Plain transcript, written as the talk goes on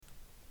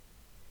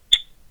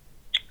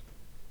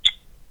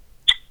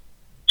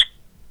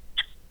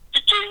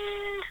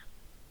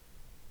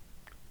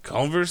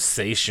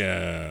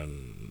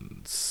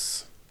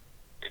Conversations.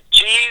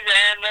 Cheese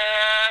and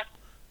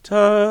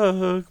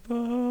Tugboat.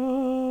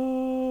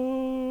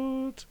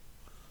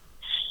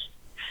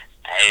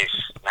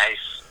 nice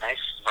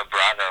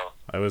vibrato.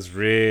 I was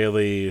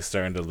really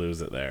starting to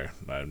lose it there.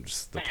 I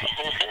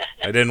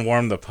didn't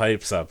warm the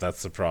pipes up.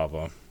 That's the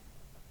problem.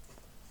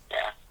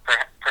 Yeah,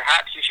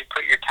 perhaps you should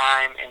put your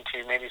time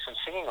into maybe some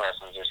singing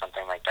lessons or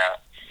something like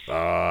that. Oh,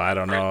 I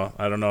don't know.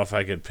 I don't know if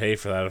I could pay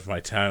for that if my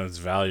time is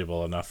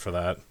valuable enough for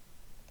that.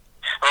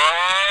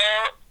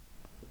 Oh,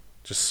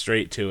 Just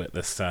straight to it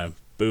this time.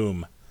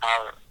 Boom.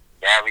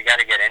 yeah, we got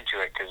to get into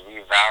it because we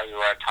value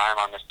our time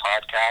on this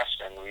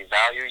podcast and we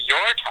value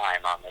your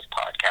time on this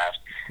podcast.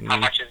 How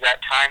much is that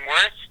time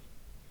worth?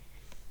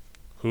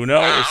 Who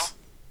knows?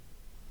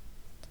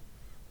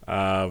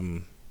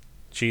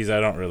 Geez,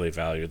 I don't really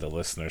value the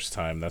listeners'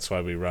 time. That's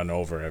why we run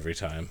over every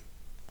time.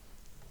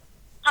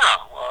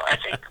 Oh, well, I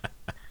think,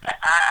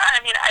 I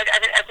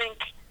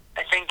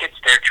think it's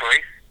their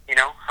choice, you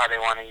know, how they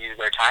want to use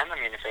their time. I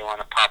mean, if they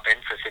want to pop in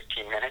for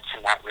 15 minutes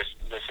and not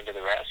listen to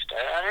the rest,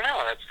 I don't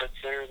know. That's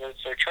their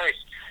choice.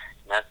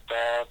 And that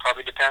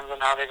probably depends on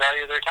how they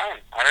value their time.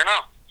 I don't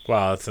know.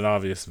 Well, it's an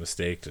obvious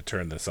mistake to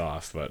turn this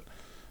off, but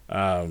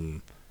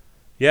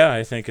yeah,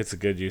 I think it's a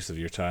good use of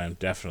your time,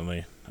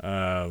 definitely.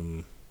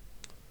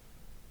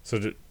 So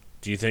do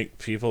you think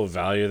people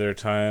value their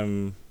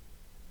time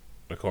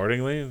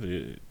accordingly?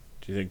 Do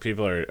you think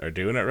people are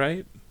doing it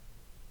right?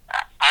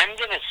 I'm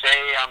going to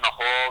say on the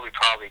whole we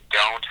probably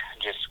don't,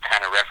 just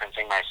kind of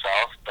referencing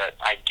myself, but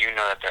I do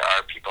know that there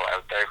are people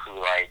out there who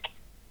are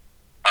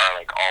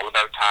all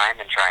about time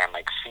and try and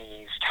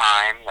seize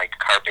time, like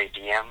carpe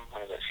diem.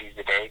 What is it? Seize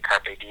the day,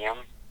 carpe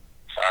diem.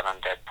 Saw it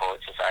on Dead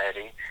Poet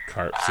Society.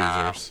 Carp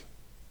Caesars.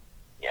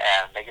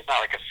 Yeah, it's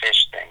not like a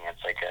fish thing.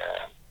 It's like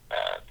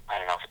I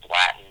don't know if it's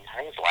Latin. I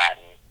think it's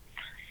Latin.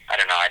 I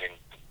don't know. I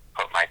didn't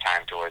put my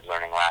time towards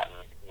learning Latin.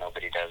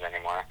 Nobody does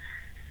anymore.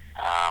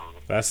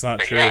 That's not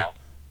true. Yeah.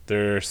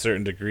 There are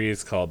certain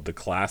degrees called the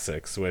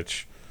classics,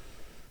 which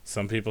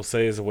some people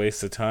say is a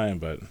waste of time,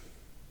 but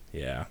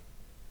yeah.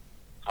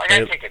 I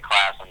take a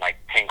class on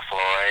Pink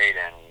Floyd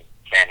and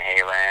Van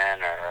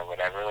Halen or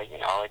whatever,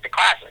 the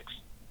classics.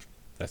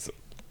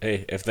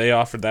 Hey, if they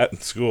offered that in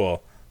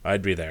school,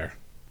 I'd be there.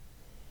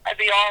 I'd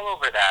be all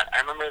over that.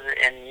 I remember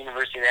in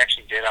university they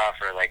actually did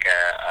offer a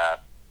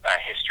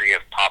history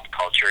of pop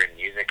culture and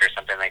music or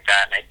something like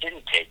that, and I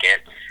didn't take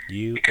it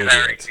because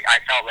I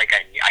felt like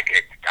I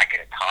could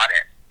have taught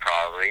it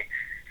probably.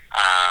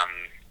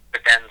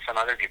 But then some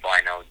other people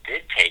I know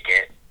did take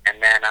it,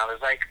 and then I was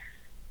like,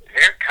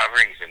 they're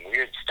covering some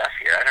weird stuff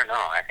here. I don't know.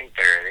 I think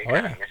they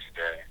kind of missed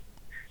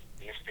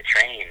the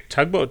train.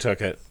 Tugboat took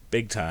it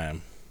big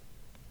time.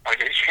 Oh,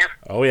 did you?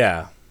 Oh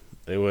yeah,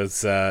 it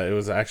was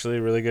actually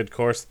a really good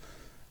course.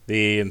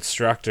 The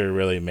instructor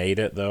really made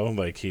it though.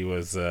 He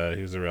was a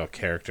real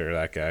character.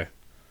 That guy,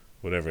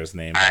 whatever his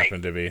name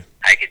happened to be.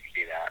 I could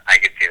see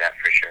that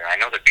for sure. I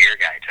know the beer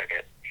guy took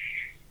it.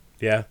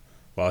 Yeah,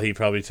 well, he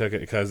probably took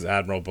it because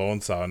Admiral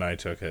Bonesaw and I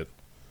took it.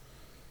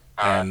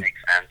 That makes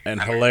sense.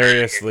 And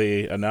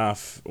hilariously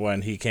enough,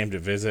 when he came to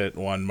visit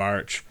one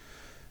March,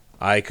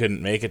 I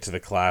couldn't make it to the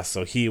class,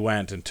 so he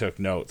went and took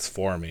notes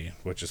for me,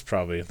 which is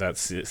probably that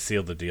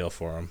sealed the deal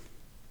for him.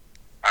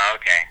 Oh,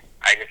 okay.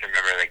 I just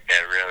remember the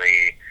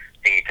really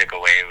thing he took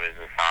away was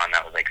a song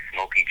that was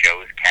Smokey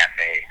Joe's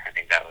Cafe. I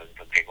think that was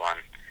the big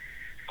one.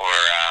 Or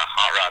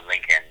Hot Rod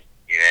Lincoln.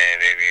 Yeah,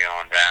 baby,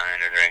 on down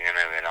and drinking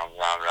it on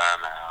blah blah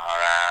blah.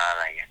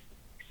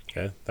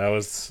 Okay, that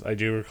was. I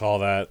do recall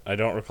that. I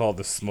don't recall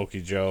the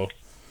Smokey Joe.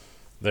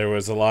 There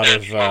was a lot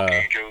of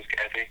Smokey Joe's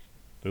Cafe.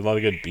 There's a lot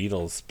of good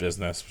Beatles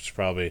business, which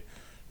probably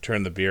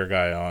turned the beer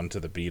guy on to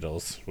the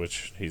Beatles,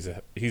 which he's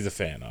a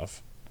fan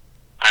of.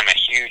 I'm a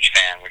huge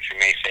fan, which we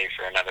may save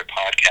for another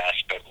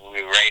podcast, but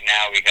right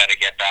now we got to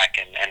get back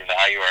and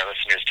value our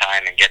listeners'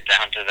 time and get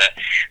down to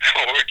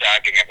what we're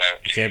talking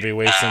about. You can't be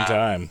wasting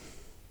time.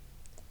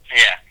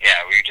 Yeah,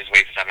 we just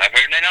wasted time. No, it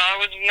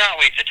was not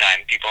wasted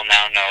time. People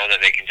now know that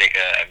they can take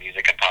a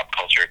music and pop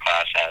culture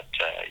class at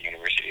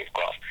University of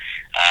Guelph.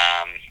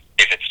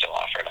 If it's still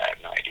offered, I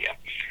have no idea.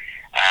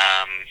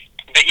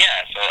 But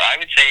yeah, so I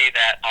would say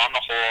that on the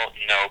whole,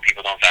 no,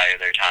 people don't value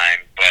their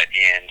time, but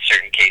in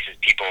certain cases,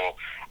 people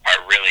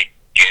are really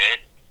good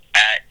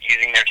at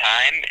using their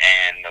time,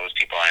 and those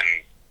people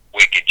I'm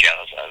wicked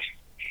jealous of.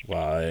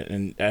 Well,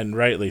 and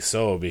rightly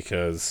so,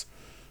 because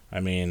I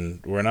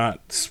mean, we're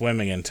not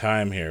swimming in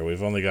time here.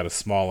 We've only got a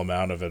small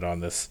amount of it on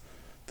this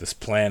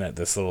planet,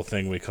 this little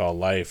thing we call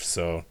life.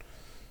 So,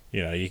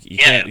 you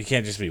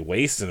can't just be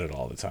wasting it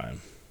all the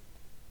time.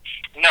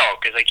 No,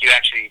 because you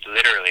actually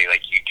literally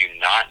you do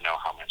not know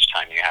how much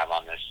time you have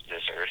on this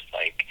earth.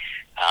 I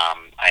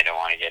don't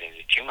want to get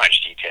into too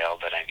much detail,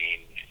 but I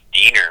mean,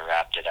 Diener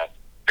wrapped it up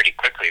pretty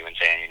quickly when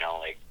saying,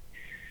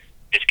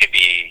 this could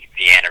be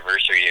the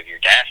anniversary of your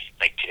death,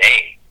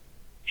 today.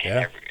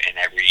 Yeah. And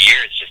every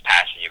year it's just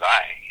passing you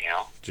by,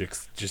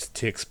 Just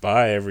ticks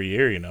by every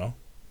year,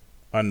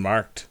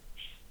 unmarked.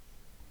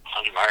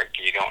 Unmarked,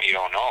 you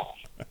don't know,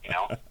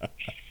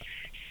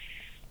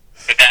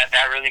 But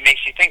that really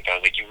makes you think, though.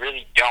 Like, you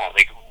really don't.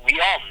 Like, we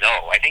all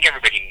know. I think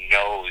everybody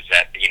knows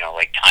that,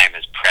 like, time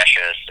is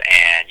precious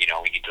and,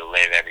 we need to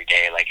live every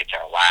day like it's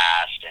our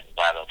last and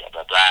blah, blah, blah,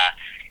 blah, blah.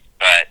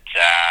 But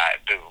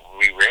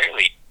we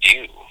rarely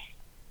do.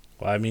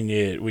 Well, I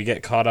mean, we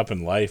get caught up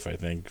in life, I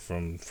think,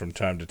 from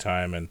time to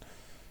time, and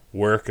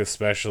work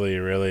especially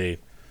really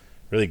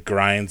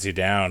grinds you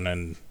down,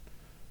 and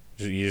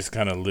you just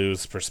kind of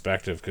lose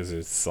perspective because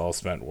it's all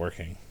spent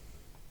working.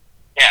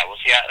 Yeah, well,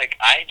 see,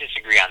 I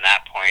disagree on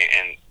that point,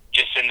 and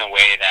just in the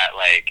way that,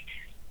 like,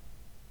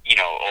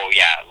 oh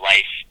yeah,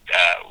 life.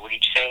 What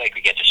did you say? Like,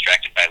 we get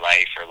distracted by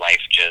life, or life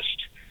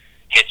just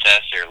hits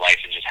us, or life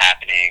is just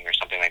happening, or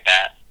something like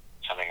that.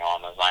 Something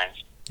along those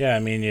lines. Yeah, I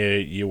mean,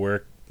 you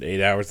work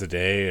 8 hours a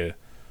day, a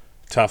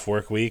tough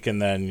work week,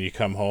 and then you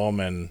come home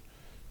and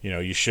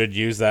you should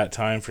use that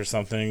time for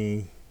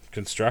something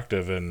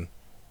constructive, and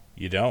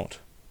you don't.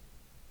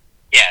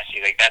 Yeah,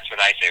 see, like, that's what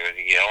I say.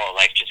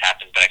 Life just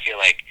happens, but I feel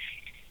like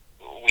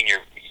when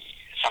you're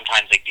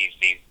sometimes, like, these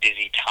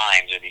busy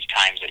times, or these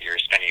times that you're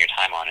spending your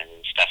time on, and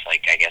stuff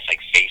like, I guess, like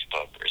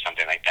Facebook or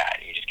something like that,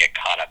 and you just get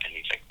caught up in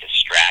these, like,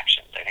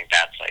 distractions. I think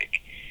that's, like,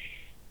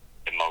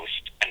 the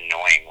most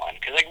annoying one,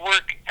 because, like,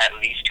 work, at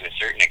least to a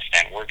certain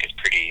extent, work is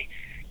pretty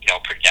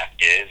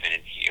productive, and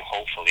it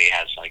hopefully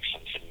has, like,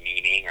 some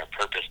meaning or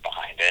purpose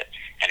behind it,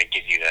 and it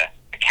gives you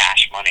the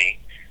cash money,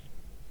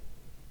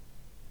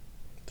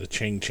 the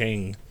ching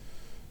ching.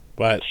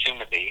 But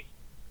assumedly.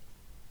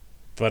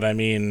 But I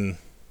mean,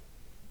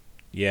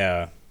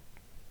 yeah,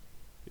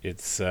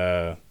 it's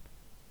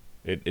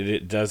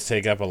it does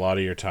take up a lot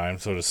of your time.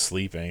 So does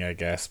sleeping, I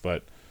guess.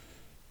 But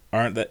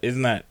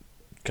isn't that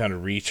kind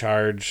of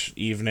recharge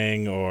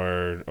evening,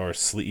 or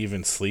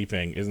even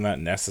sleeping? Isn't that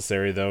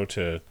necessary though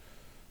to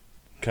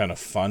kind of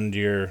fund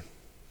your,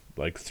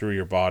 like, through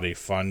your body,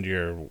 fund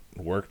your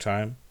work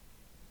time?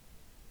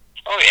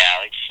 Oh yeah,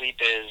 like, sleep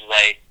is,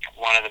 like,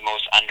 one of the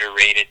most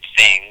underrated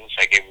things.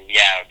 Like, it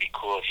would be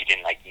cool if you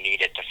didn't, like,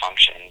 need it to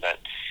function, but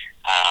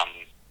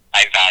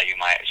I value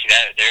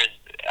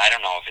I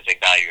don't know if it's,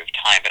 like, value of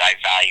time, but I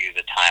value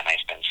the time I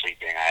spend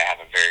sleeping. I have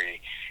a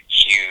very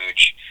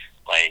huge,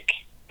 like,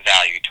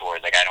 value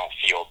towards, like, I don't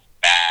feel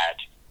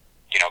bad,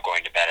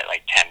 going to bed at,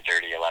 like,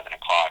 10:30, 11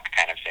 o'clock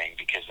kind of thing,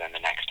 because then the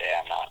next day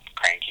I'm not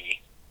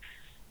cranky,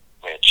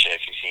 which,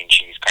 if you've seen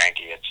Cheese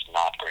Cranky, it's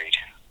not great.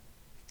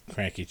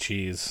 Cranky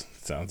cheese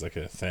sounds like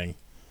a thing.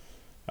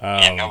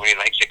 Yeah, nobody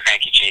likes the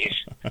cranky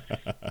cheese.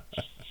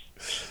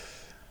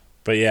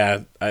 But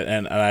yeah,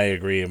 and I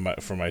agree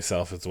for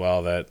myself as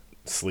well that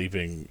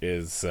sleeping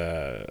is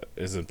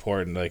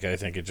important. Like, I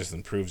think it just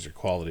improves your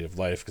quality of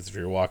life, because if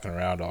you're walking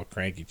around all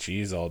cranky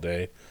cheese all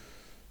day,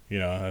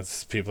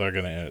 that's, people are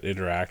going to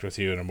interact with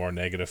you in a more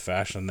negative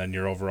fashion. Then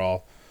your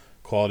overall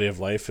quality of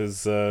life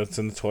is it's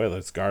in the toilet.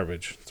 It's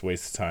garbage. It's a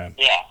waste of time.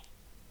 Yeah.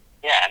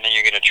 Yeah, and then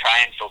you're going to try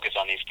and focus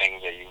on these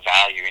things that you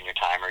value in your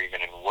time, or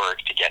even in work,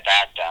 to get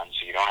that done,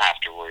 so you don't have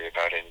to worry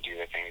about it and do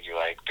the things you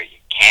like, but you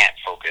can't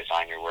focus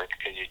on your work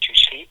because you're too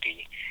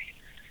sleepy.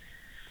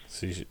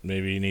 So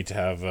maybe you need to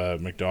have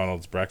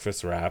McDonald's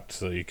breakfast wrapped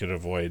so you could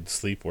avoid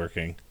sleep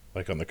working,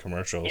 like on the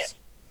commercials.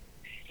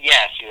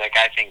 Yeah, see, like,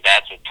 I think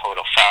that's a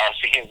total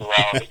fallacy as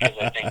well, because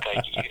I think,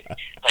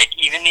 like,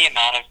 even the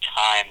amount of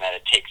time that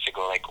it takes to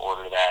go, like,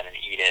 order that and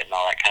eat it and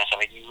all that kind of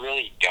stuff, like, you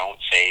really don't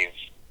save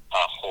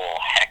a whole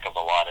heck of a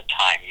lot of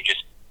time. You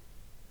just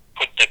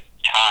put the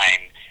time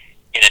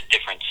in a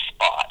different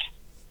spot.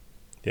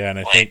 Yeah, and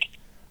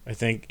I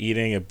think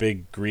eating a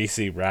big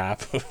greasy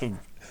wrap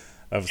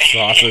of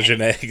sausage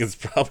and egg is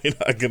probably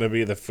not going to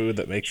be the food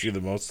that makes you the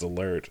most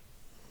alert.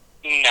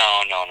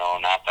 No,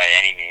 not by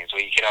any means.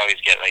 Well, you could always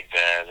get, like,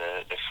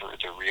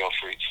 the real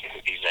fruit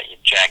smoothies that you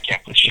jack you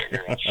up with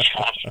sugar and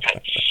stuff.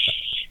 But...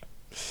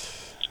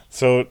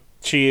 So,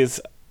 Cheese,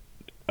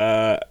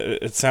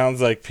 it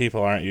sounds like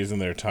people aren't using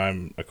their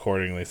time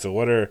accordingly. So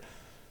what are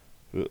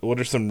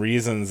some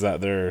reasons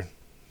that they're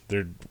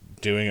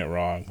doing it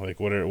wrong? Like,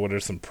 what are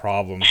some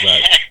problems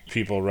that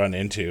people run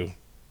into?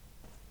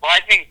 Well,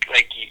 I think,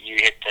 like, you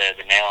hit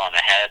the nail on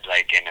the head,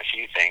 like, in a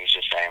few things,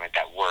 just saying, like,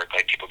 that work.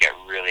 Like, people get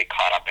really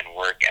caught up in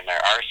work, and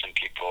there are some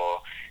people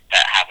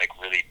that have, like,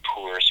 really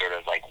poor sort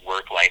of, like,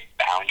 work-life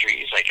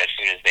boundaries. Like, as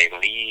soon as they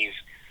leave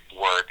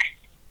work,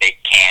 they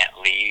can't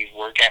leave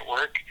work at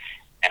work.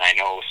 And I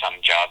know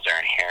some jobs are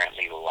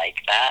inherently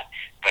like that,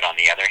 but on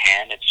the other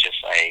hand, it's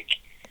just, like,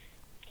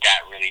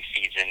 that really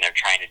feeds in. They're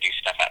trying to do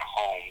stuff at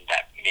home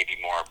that may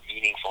be more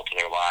meaningful to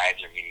their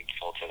lives, or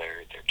meaningful to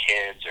their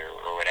kids, or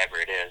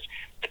whatever it is.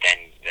 But then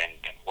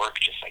work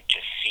just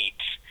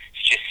seeps.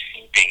 It's just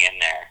seeping in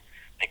there,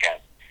 like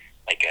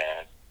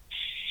a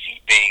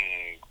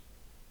seeping,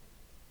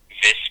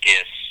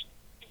 viscous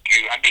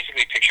goo. I'm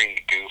basically picturing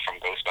the goo from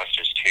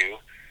Ghostbusters 2.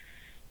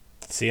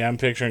 See, I'm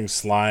picturing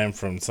slime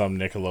from some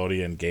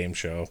Nickelodeon game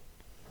show.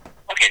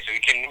 Okay, so we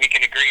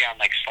can agree on,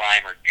 like,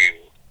 slime or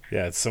goo.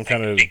 Yeah, it's some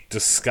kind of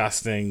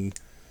disgusting,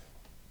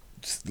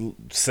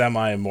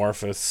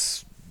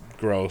 semi-amorphous,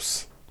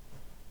 gross.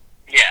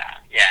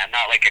 Yeah,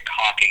 not like a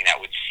caulking that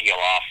would seal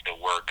off the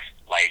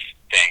work-life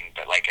thing,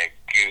 but like a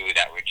goo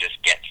that would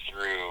just get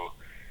through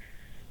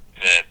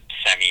the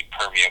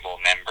semi-permeable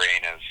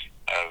membrane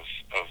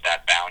of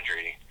that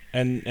boundary.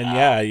 And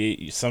yeah,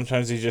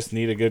 sometimes you just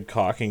need a good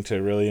caulking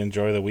to really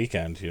enjoy the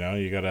weekend.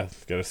 You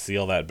gotta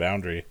seal that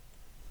boundary.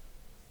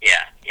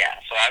 Yeah.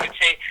 So I would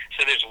say,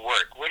 so there's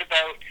work. What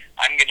about,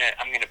 I'm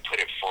gonna put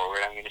it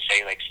forward. I'm gonna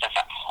say like stuff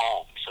at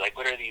home. So like,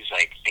 what are these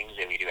like things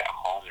that we do at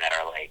home that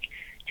are like,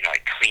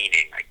 like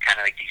cleaning, like kind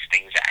of like these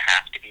things that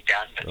have to be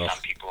done, but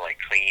some people like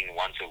clean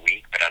once a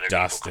week, but other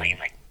people clean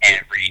like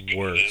every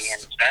day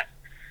and stuff.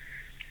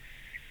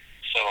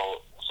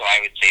 So I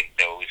would say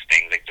those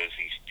things, like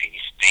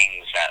these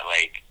things that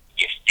like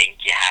you think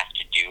you have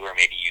to do, or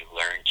maybe you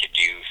learn to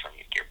do from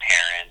your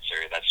parents,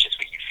 or that's just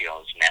what you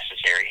feel is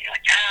necessary. And you're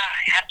like,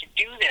 I have to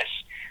do this.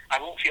 I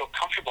won't feel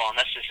comfortable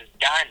unless this is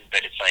done.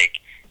 But it's like,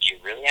 do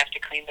you really have to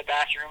clean the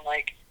bathroom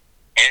like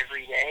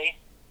every day?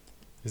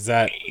 Is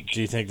that?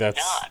 Do you think that's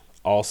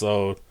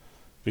also,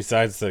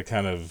 besides the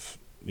kind of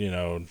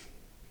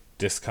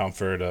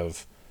discomfort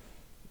of,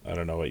 I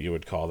don't know what you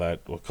would call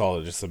that. We'll call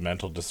it just a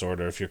mental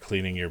disorder if you're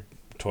cleaning your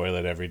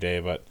toilet every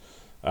day. But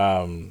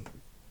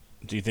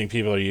do you think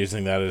people are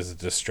using that as a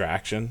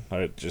distraction,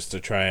 or just to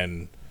try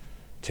and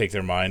take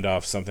their mind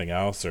off something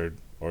else, or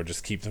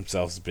just keep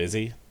themselves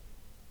busy?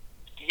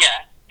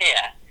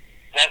 Yeah.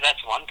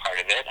 That's one part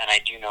of it, and I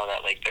do know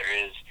that like there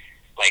is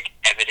like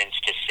evidence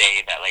to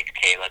say that like,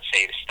 okay, let's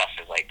say the stuff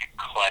is like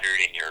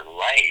cluttered in your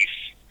life,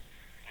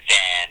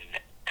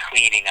 then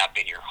cleaning up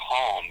in your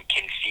home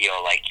can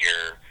feel like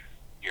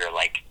you're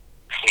like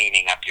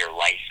cleaning up your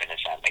life in a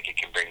sense. Like it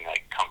can bring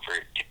like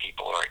comfort to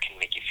people, or it can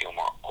make you feel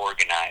more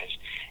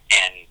organized.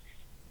 And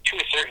to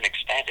a certain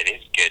extent, it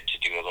is good to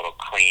do a little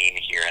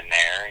clean here and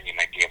there, and you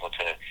might be able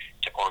to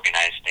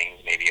organize things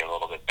maybe a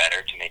little bit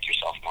better to make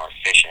yourself more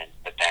efficient.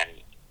 But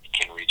then it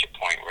can reach a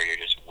point where you're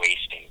just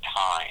wasting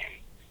time.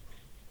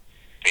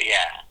 But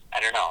yeah, I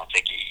don't know. It's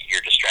like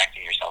you're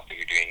distracting yourself, but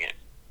you're doing it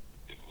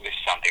with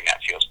something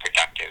that feels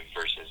productive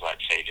versus,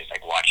 let's say, just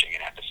like watching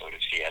an episode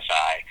of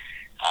CSI,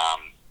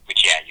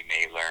 which, yeah, you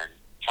may learn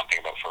something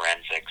about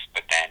forensics,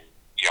 but then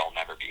you'll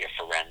never be a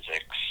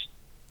forensics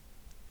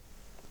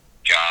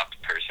job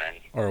person.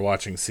 Or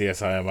watching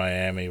CSI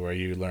Miami, where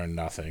you learn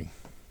nothing.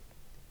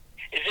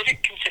 Is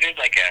it considered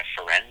like a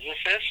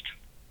forensicist?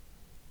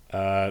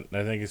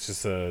 I think it's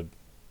just a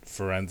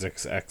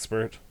forensics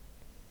expert.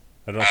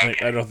 I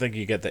don't think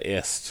you get the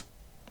ist.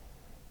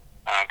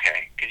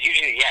 Okay, because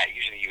usually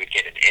you would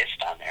get an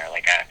ist on there,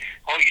 like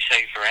you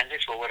study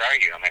forensics. Well, what are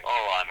you? I'm like,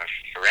 I'm a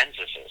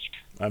forensicist.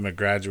 I'm a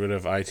graduate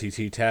of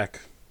ITT Tech.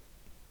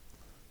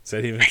 Is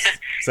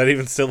that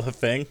even still a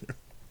thing?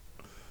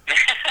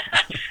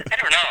 I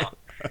don't know.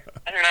 I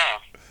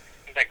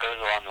think that goes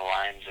along the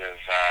lines of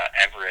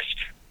Everest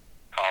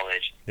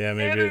College. Yeah,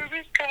 maybe.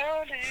 Everest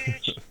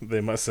College.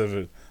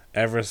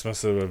 Everest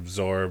must have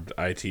absorbed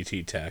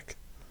ITT Tech.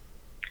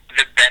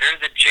 The better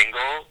the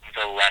jingle,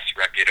 the less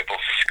reputable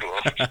the school.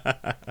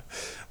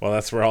 Well,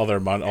 that's where all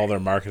their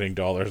marketing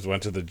dollars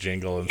went, to the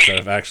jingle instead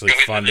of actually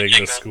funding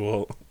the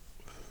school.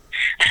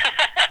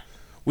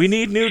 We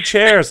need new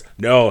chairs.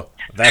 No,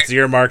 that's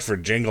earmarked for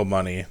jingle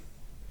money.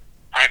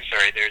 I'm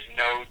sorry, there's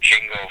no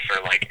jingle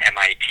for like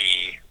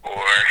MIT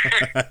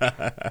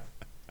or...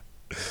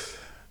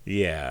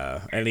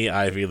 Yeah, any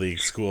Ivy League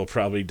school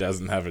probably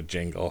doesn't have a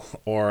jingle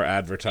or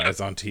advertise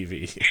on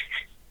TV.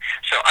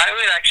 So I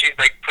would actually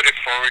put it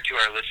forward to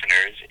our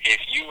listeners, if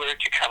you were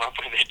to come up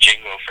with a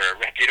jingle for a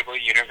reputable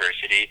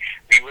university,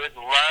 we would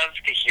love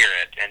to hear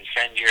it, and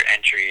send your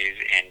entries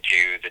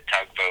into the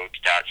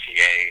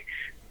tugboat.ca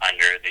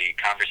under the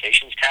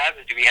conversations tab.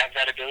 Do we have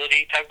that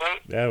ability,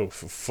 Tugboat? Yeah,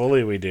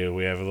 fully we do.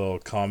 We have a little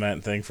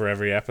comment thing for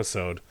every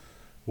episode,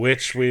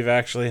 which we've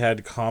actually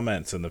had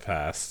comments in the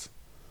past.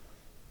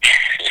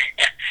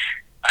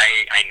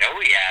 I know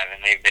we have,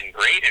 and they've been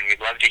great, and we'd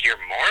love to hear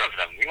more of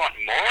them. We want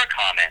more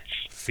comments.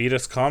 Feed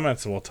us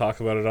comments, and we'll talk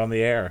about it on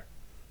the air.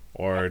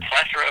 Or a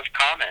plethora of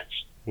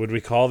comments. Would we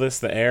call this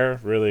the air?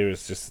 Really, it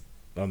was just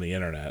on the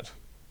internet.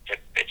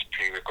 It's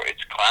pre-recorded.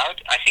 It's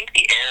cloud. I think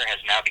the air has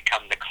now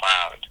become the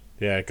cloud.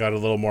 Yeah, it got a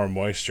little more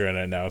moisture in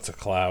it. Now it's a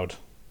cloud.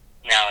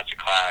 Now it's a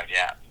cloud,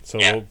 yeah. So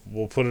yeah.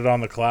 We'll put it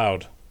on the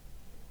cloud.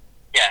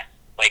 Yeah,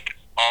 like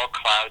all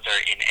clouds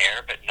are in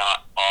air, but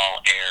not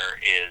all air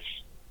is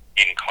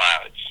in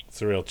clouds.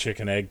 It's a real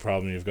chicken-egg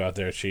problem you've got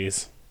there,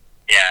 Cheese.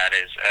 Yeah, it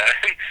is.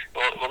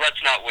 Well,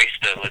 let's not waste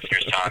the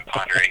listeners' time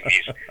pondering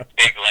these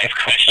big life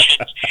questions.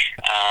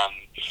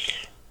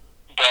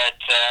 But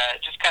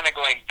just kind of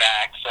going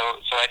back, so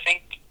I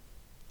think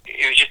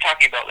it was just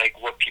talking about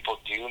what people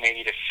do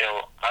maybe to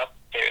fill up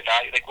their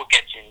value, what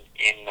gets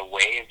in the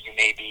way of you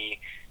maybe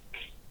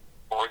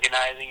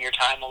organizing your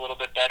time a little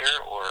bit better,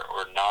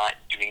 or not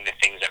doing the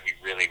things that we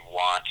really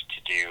want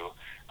to do,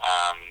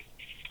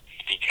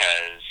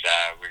 because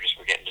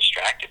we're getting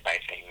distracted by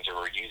things, or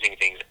we're using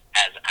things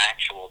as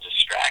actual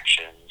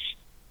distractions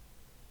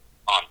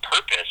on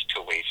purpose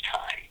to waste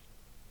time.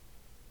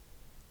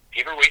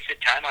 You ever wasted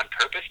time on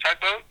purpose,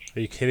 Tugboat? Are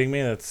you kidding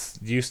me? That's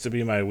used to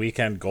be my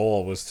weekend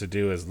goal, was to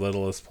do as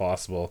little as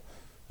possible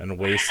and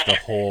waste the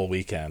whole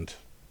weekend.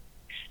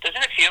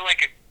 feel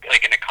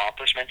like an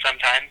accomplishment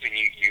sometimes when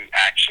you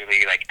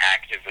actually like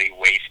actively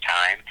waste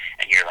time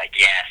and you're like,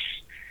 yes,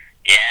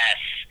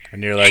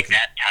 And you're take like,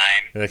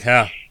 that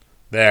time.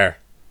 there.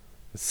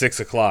 It's 6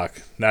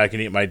 o'clock. Now I can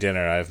eat my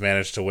dinner. I've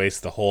managed to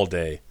waste the whole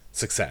day.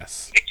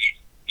 Success. Like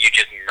you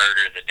just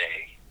murder the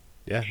day.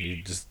 Yeah,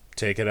 you just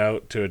take it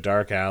out to a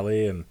dark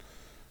alley and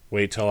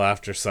wait till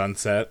after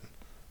sunset.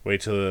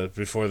 Wait till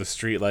before the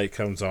street light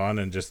comes on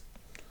and just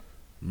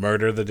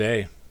murder the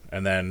day.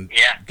 And then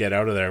get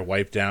out of there.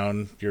 Wipe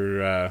down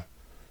your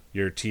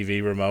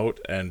TV remote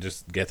and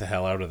just get the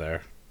hell out of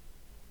there.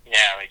 Yeah,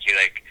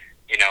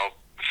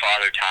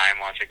 Father Time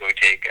wants to go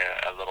take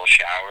a little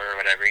shower or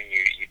whatever, and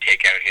you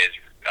take out his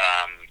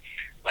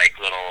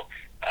little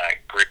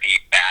grippy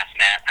bath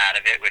mat out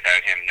of it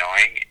without him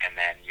knowing, and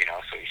then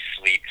so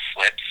he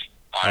slips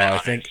on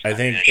it. I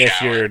think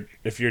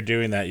if you're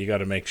doing that, you got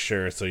to make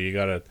sure. So you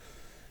got to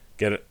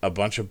get a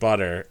bunch of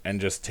butter and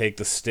just take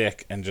the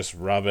stick and just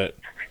rub it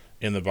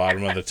in the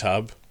bottom of the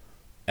tub,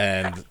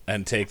 and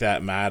take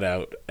that mat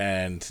out,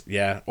 and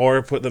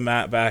or put the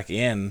mat back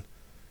in.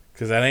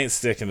 Because that ain't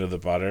sticking to the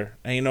butter.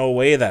 Ain't no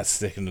way that's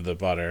sticking to the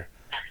butter.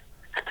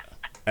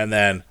 And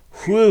then,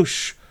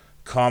 whoosh,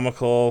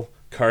 comical,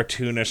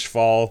 cartoonish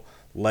fall,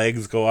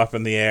 legs go up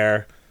in the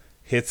air,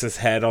 hits his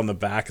head on the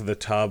back of the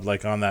tub,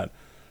 like on that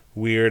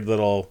weird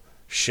little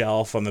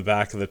shelf on the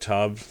back of the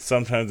tub.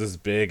 Sometimes it's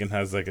big and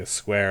has like a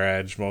square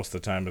edge. Most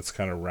of the time it's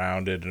kind of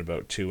rounded and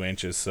about 2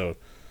 inches, so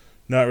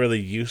not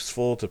really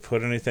useful to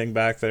put anything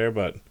back there,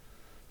 but,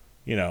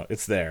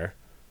 it's there.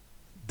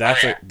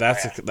 That's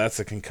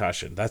a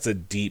concussion. That's a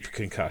deep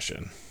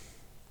concussion.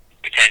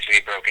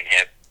 Potentially broken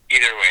hip.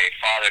 Either way,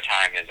 Father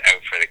Time is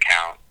out for the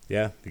count.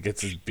 Yeah, he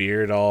gets his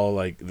beard all,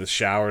 like, the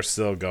shower's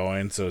still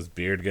going, so his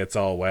beard gets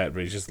all wet,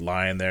 but he's just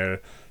lying there,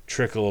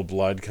 trickle of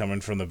blood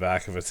coming from the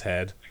back of his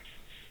head.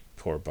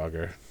 Poor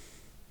bugger.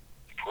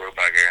 Poor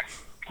bugger.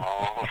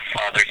 Oh,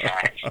 Father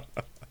Time.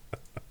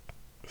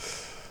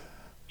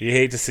 You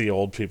hate to see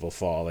old people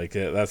fall. Like,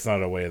 that's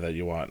not a way that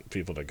you want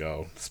people to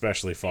go,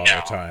 especially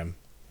Father Time.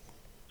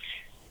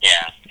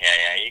 Yeah.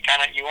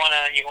 You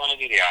wanna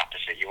do the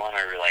opposite. You wanna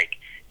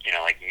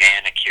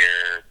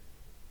manicure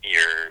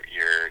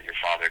your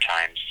Father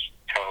Time's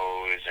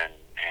toes and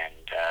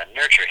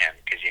nurture him,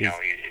 because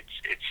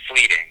it's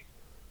fleeting.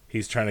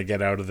 He's trying to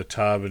get out of the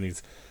tub and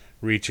he's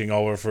reaching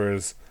over for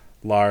his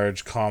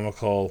large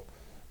comical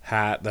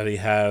hat that he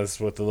has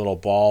with the little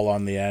ball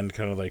on the end,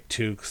 kind of like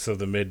toques of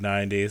the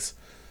mid-90s,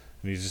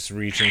 and he's just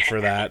reaching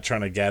for that,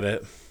 trying to get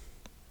it.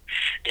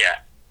 Yeah.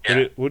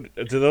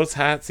 Do those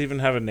hats even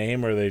have a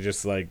name, or are they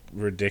just like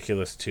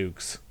ridiculous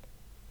toques?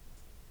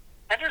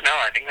 I don't know.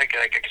 I think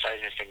because I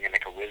was just thinking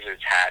like a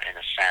wizard's hat in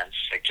a sense,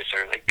 like just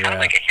sort of like kind of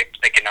like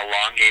an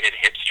elongated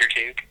hipster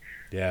toque.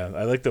 Yeah,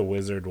 I like the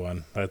wizard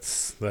one.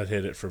 That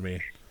hit it for me.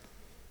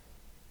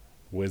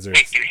 Wizards.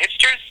 Wait, do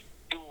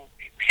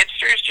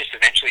hipsters just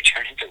eventually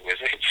turn into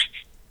wizards?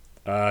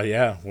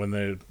 Yeah, when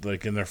they're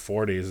like in their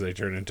 40s, they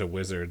turn into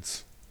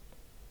wizards.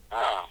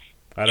 Oh.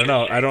 I don't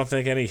know. I don't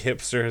think any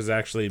hipster has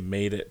actually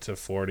made it to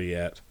 40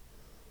 yet.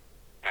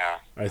 Yeah.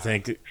 I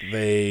think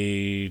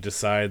they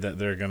decide that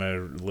they're going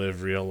to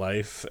live real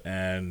life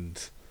and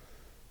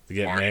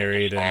get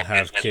married and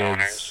have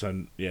kids owners.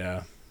 And,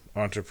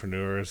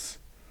 entrepreneurs.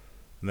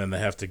 And then they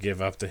have to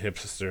give up the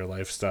hipster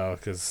lifestyle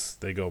because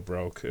they go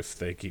broke if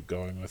they keep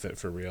going with it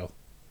for real.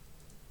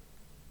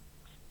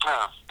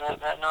 Oh,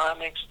 that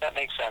makes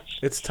sense.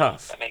 It's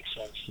tough. That makes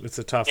sense. It's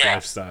a tough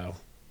lifestyle.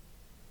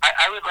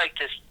 I would like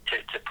to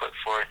put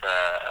forth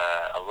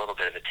a little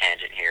bit of a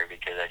tangent here,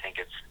 because I think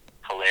it's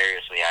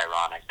hilariously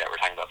ironic that we're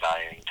talking about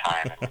valuing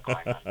time and we're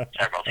going on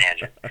several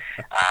tangents.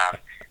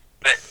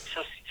 But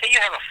so say you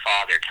have a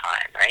Father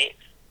Time, right?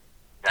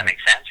 That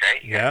makes sense,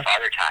 right? You have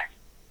Father Time.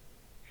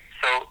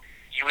 So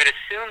you would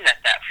assume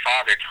that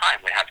Father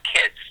Time would have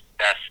kids,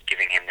 thus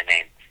giving him the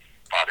name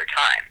Father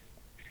Time.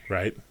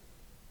 Right.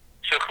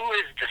 So who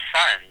is the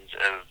sons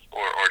of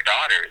or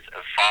daughters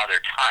of Father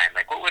Time?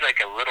 Like, what would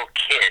like a little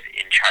kid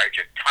in charge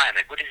of time?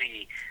 Like, what is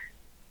he?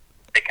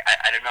 Like,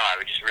 I don't know. I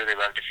would just really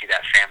love to see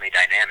that family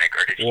dynamic.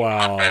 Or does he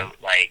pop out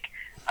like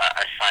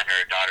a son or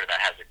a daughter that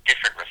has a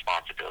different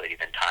responsibility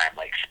than time,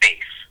 like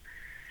space?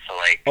 So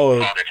like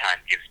Father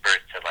Time gives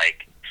birth to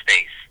like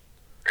space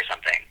or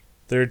something.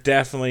 They're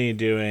definitely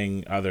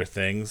doing other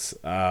things.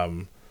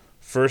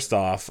 First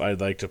off,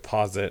 I'd like to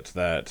posit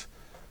that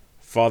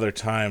Father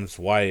Time's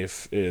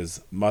wife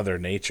is Mother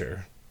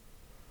Nature.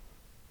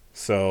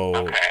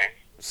 So,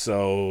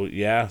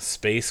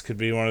 space could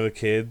be one of the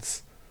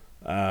kids.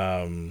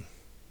 I'm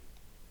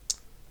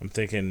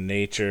thinking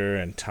nature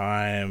and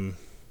time,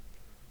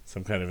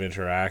 some kind of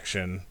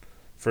interaction.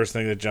 First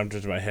thing that jumped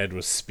into my head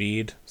was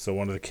speed, so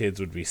one of the kids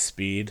would be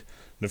speed.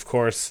 And of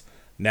course,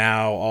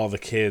 now all the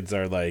kids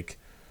are like,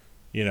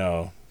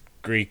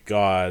 Greek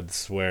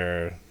gods,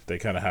 where they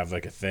kind of have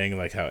like a thing,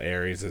 like how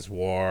Ares is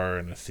war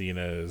and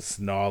Athena is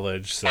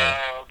knowledge. So,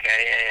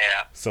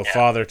 So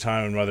Father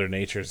Time and Mother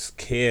Nature's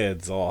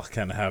kids all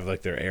kind of have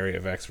like their area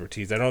of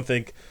expertise. I don't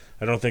think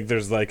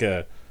there's like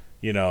a,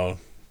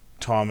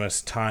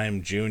 Thomas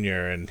Time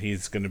Jr. and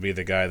he's going to be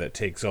the guy that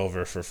takes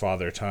over for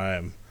Father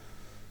Time.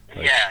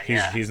 Like Yeah,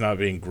 yeah. he's not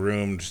being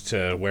groomed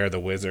to wear the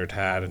wizard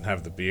hat and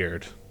have the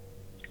beard.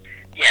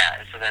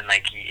 Yeah, so then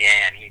like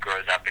he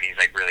grows up and he's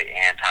like really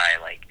anti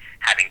like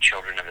having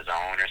children of his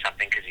own or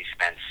something because he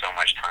spends so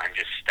much time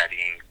just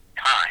studying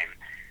time,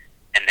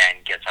 and then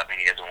gets up and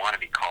he doesn't want to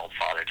be called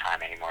Father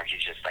Time anymore.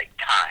 He's just like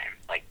Time,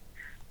 like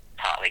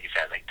you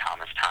said, like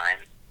Thomas Time.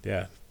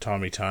 Yeah,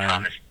 Tommy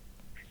Time.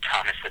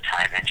 Thomas the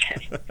Time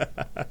Engine.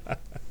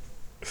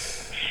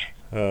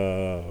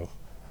 Oh,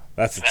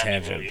 that's a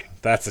tangent. Really,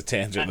 that's a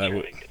tangent that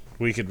really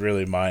we could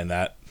really mine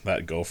that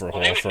go for a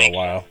well, hole for a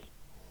while.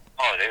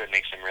 They would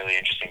make some really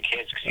interesting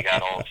kids because you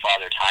got old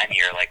Father Time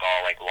here, like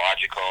all like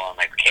logical and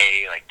like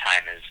okay, like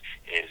time is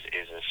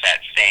a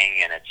set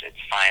thing and it's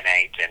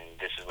finite and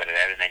this is what it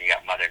is. And then you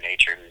got Mother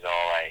Nature who's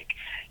all like,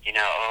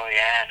 oh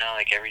yeah, no,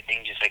 like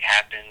everything just like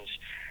happens,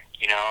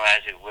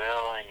 as it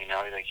will, and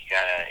like you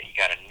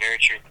gotta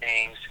nurture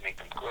things to make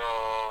them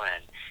grow,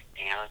 and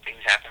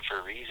things happen for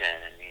a reason,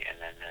 and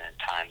then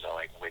time's all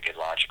like wicked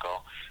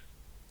logical.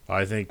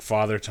 I think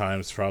Father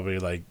Time's probably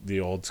like the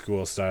old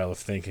school style of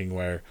thinking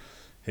where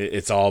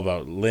it's all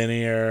about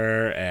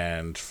linear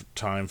and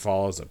time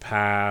follows a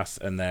path,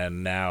 and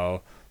then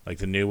now like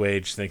the new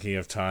age thinking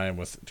of time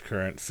with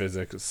current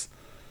physics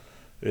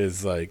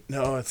is like,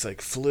 no, it's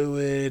like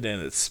fluid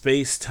and it's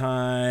space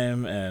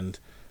time, and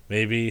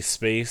maybe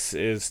space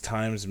is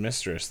time's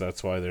mistress.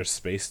 That's why there's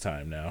space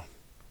time now.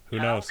 Who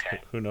knows? Okay.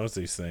 Who knows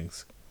these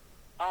things?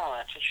 Oh,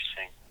 that's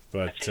interesting.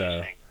 But that's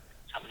interesting.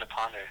 Something to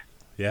ponder.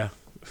 Yeah,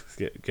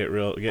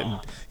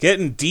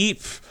 getting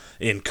deep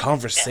in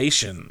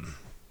conversation.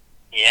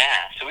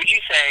 Yeah. So would you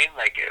say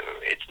like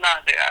it's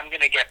not? I'm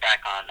gonna get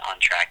back on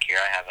track here.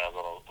 I have a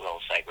little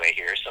segue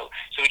here. So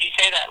would you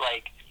say that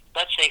like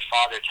let's say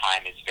Father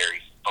Time is very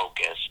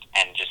focused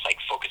and just like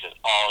focuses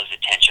all his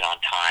attention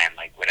on time,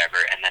 like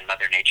whatever, and then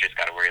Mother Nature's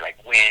got to worry like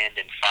wind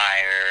and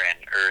fire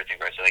and earth and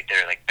growth. So like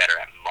they're like better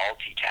at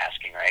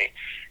multitasking, right?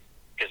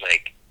 Because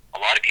like a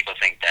lot of people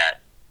think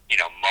that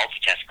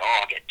multitasking. Oh,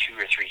 I'll get 2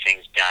 or 3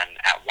 things done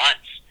at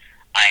once.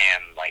 I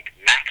am like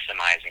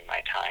maximizing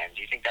my time.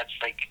 Do you think that's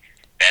like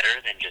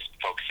better than just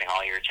focusing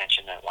all your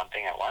attention at one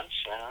thing at once?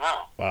 I don't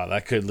know. Wow,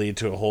 that could lead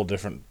to a whole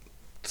different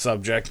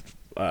subject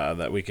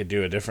that we could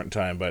do a different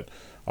time, but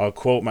I'll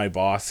quote my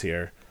boss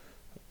here.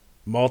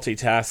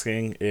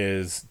 Multitasking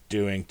is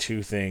doing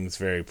 2 things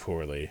very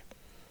poorly.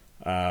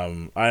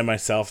 I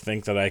myself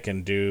think that I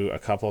can do a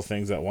couple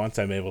things at once.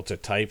 I'm able to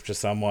type to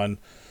someone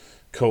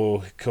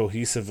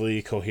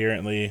cohesively,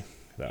 coherently,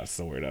 that's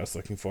the word I was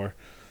looking for,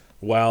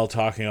 while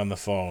talking on the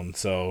phone.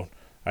 So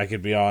I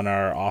could be on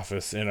our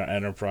office in our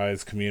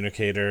enterprise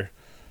communicator,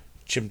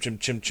 chim,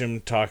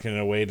 talking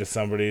away to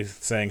somebody,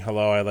 saying,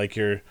 hello, I like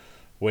your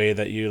way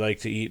that you like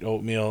to eat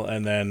oatmeal,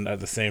 and then at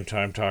the same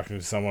time talking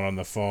to someone on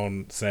the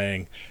phone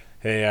saying,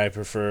 hey, I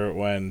prefer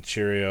when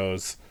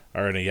Cheerios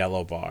are in a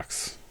yellow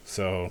box.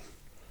 So,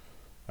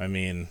 I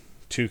mean,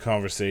 2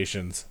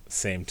 conversations,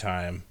 same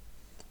time.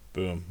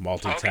 Boom,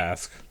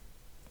 multitask. Okay.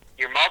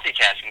 You're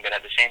multitasking, but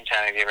at the same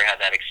time, have you ever had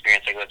that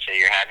experience? Like, let's say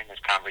you're having this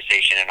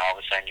conversation, and all of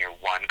a sudden, your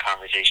one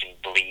conversation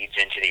bleeds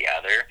into the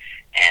other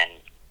and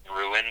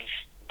ruins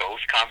both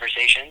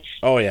conversations.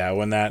 Oh yeah,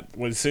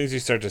 as soon as you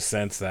start to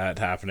sense that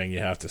happening, you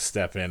have to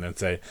step in and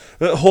say,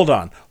 "Hold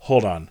on.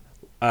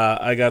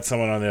 I got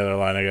someone on the other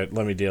line.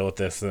 Let me deal with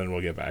this, and then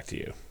we'll get back to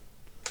you."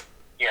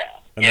 Yeah.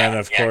 And then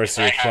of course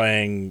you're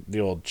playing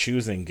the old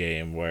choosing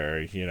game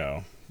where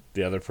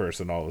the other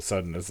person all of a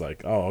sudden is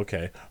like, "Oh,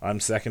 okay, I'm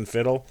second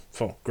fiddle.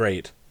 Oh,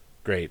 great."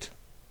 Yeah,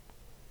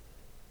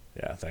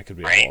 that could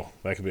be a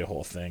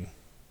whole thing.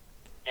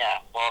 Yeah.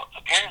 Well,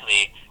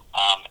 apparently,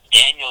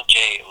 Daniel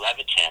J.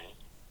 Levitin,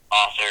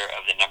 author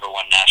of the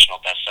 #1 national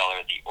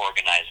bestseller, The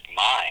Organized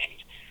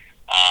Mind,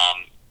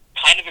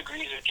 kind of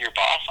agrees with your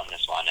boss on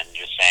this one, and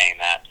just saying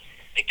that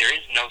like there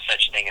is no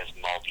such thing as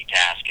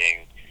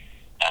multitasking.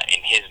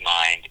 In his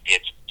mind,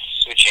 it's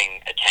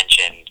switching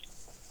attention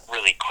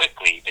really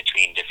quickly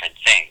between different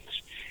things.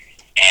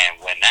 And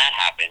when that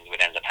happens, what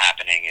ends up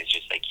happening is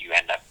just like you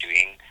end up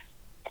doing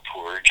a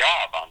poorer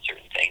job on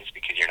certain things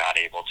because you're not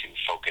able to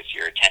focus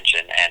your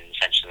attention, and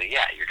essentially,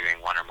 you're doing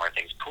one or more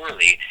things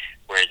poorly,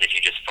 whereas if you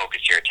just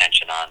focus your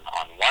attention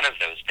on one of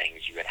those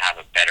things, you would have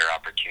a better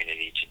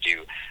opportunity to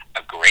do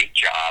a great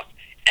job,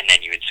 and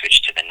then you would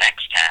switch to the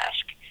next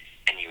task,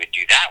 and you would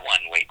do that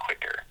one way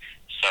quicker.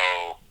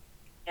 So,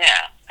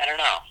 I don't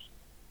know.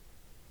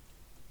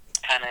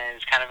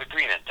 Kind of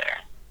agreement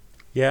there.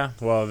 Yeah,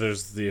 well,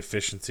 there's the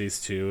efficiencies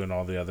too, and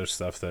all the other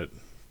stuff that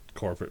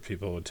corporate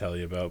people would tell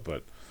you about.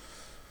 But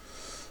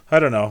I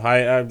don't know.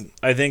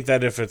 I think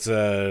that if it's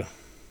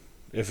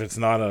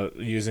not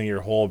using your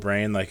whole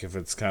brain, like if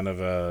it's kind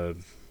of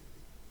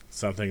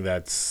something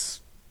that's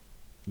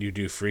you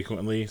do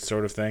frequently,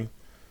 sort of thing.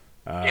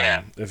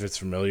 If it's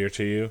familiar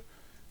to you,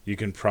 you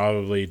can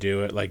probably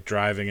do it like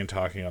driving and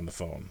talking on the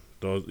phone.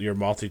 You're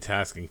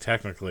multitasking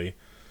technically,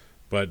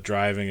 but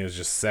driving is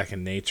just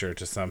second nature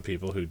to some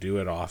people who do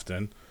it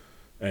often.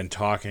 and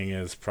talking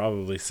is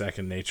probably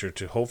second nature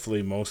to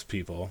hopefully most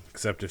people,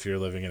 except if you're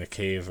living in a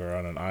cave or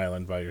on an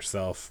island by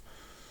yourself,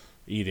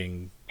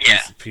 eating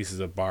Yeah. pieces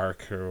of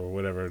bark or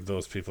whatever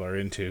those people are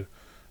into.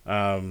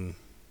 Um,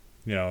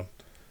 you know,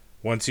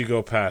 once you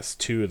go past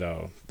two,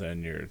 though,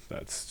 then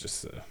that's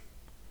just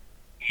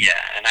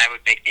Yeah, and I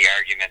would make the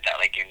argument that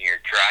like when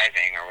you're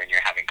driving or when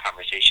you're having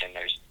conversation,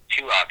 there's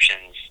two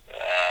options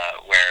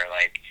where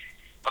like,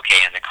 okay,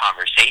 in the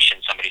conversation,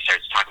 somebody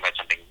starts talking about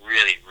something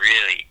really,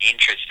 really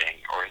interesting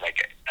or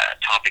like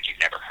a topic you've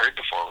never heard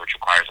before, which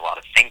requires a lot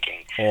of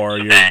thinking. or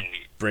So you're then,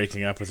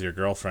 breaking up with your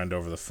girlfriend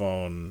over the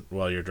phone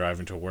while you're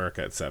driving to work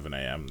at 7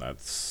 a.m.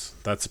 That's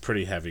a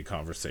pretty heavy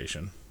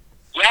conversation.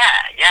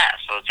 yeah.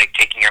 So it's like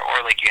taking your,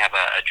 or like you have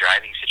a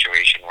driving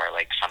situation where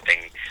like something,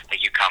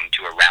 like you come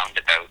to a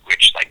roundabout,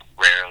 which like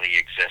rarely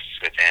exists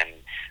within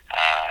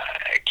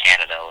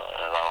Canada,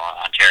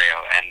 Ontario,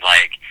 and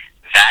like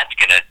that's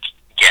gonna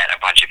get a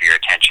bunch of your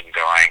attention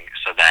going.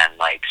 So then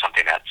like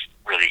something that's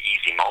really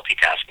easy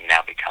multitasking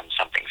now becomes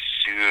something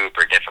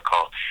super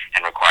difficult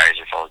and requires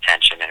your full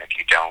attention. And if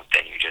you don't,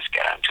 then you just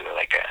get onto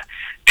like a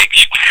big.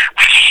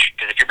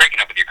 Because if you're breaking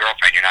up with your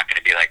girlfriend, you're not going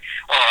to be like,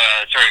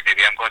 "Oh, sorry,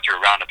 baby, I'm going through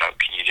a roundabout.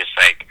 Can you just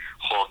like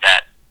hold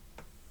that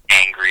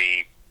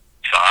angry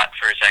thought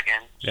for a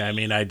second?" Yeah, I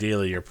mean,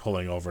 ideally you're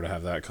pulling over to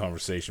have that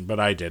conversation, but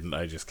I didn't.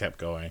 I just kept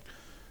going.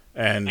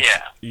 And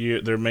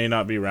there may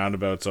not be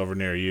roundabouts over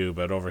near you,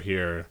 but over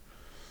here,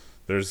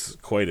 there's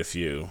quite a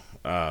few.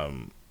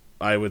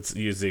 I would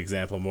use the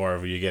example more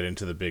of you get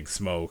into the big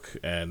smoke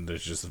and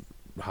there's just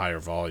higher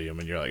volume,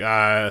 and you're like,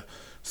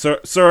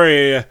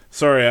 sorry,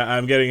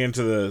 I'm getting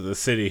into the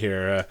city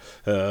here.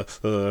 I'm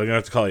gonna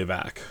have to call you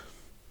back.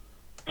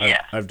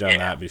 I've done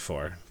that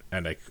before,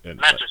 and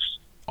that's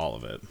all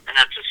of it. And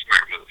that's a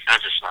smart move.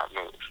 That's a smart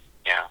move.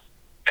 Yeah,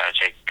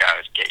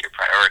 gotta get your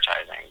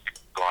prioritizing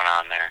going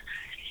on there.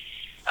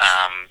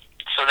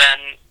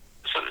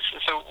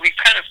 So we've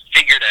kind of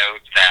figured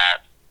out that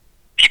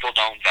people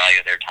don't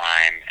value their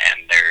time,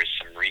 and there's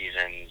some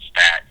reasons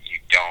that you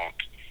don't,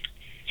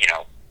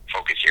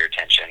 focus your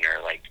attention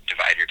or like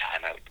divide your time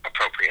out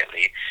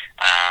appropriately.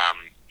 I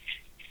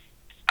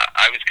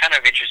was kind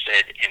of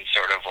interested in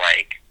sort of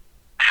like,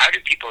 how do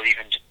people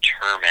even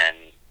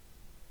determine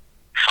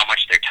how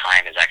much their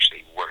time is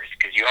actually worth?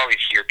 Because you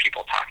always hear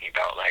people talking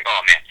about like,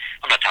 oh man,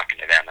 I'm not talking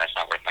to them, that's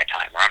not worth my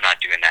time, or I'm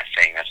not doing that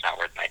thing, that's not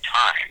worth my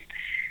time.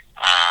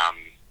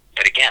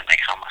 But again, like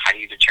how do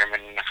you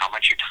determine how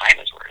much your time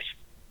is worth?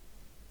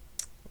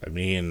 I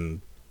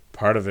mean,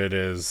 part of it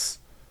is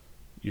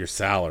your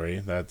salary.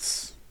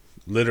 That's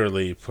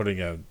literally putting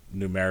a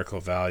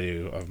numerical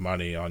value of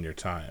money on your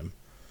time.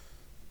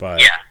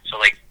 But so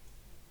like,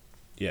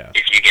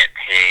 if you get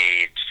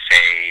paid,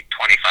 say,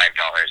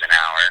 $25 an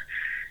hour,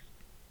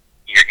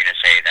 you're going to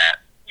say that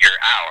your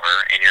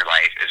hour in your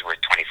life is worth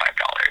 $25.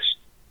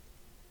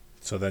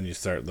 So then you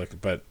start looking,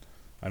 but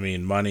I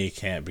mean, money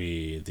can't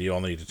be the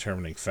only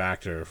determining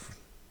factor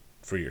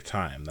for your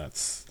time.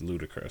 That's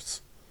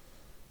ludicrous.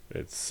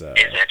 It's is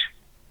it?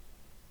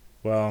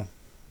 Well,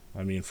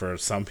 I mean, for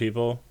some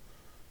people,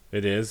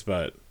 it is,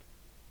 but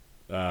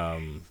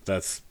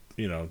that's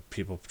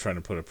people trying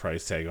to put a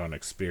price tag on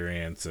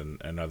experience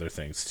and other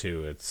things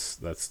too.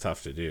 That's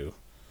tough to do.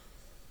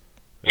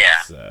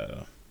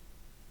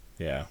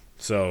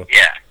 So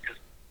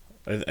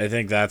I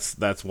think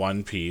that's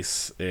one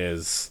piece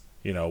is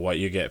what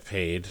you get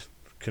paid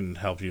can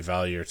help you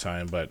value your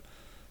time, but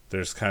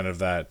there's kind of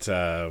that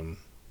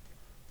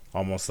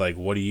almost like,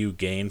 what do you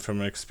gain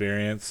from an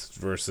experience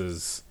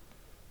versus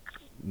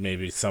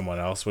maybe someone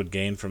else would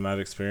gain from that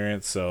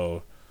experience.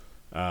 So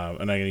and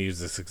I'm going to use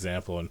this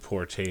example in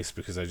poor taste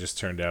because I just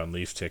turned down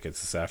Leaf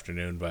tickets this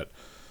afternoon, but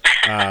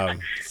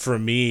for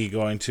me,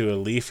 going to a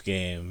Leaf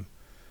game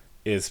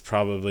is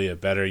probably a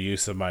better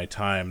use of my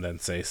time than,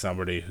 say,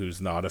 somebody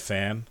who's not a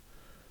fan.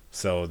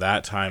 So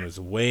that time is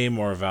way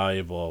more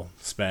valuable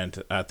spent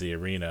at the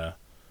arena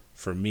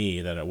for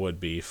me than it would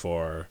be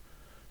for,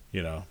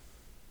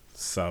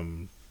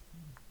 some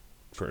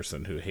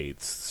person who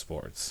hates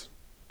sports.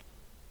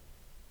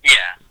 Yeah.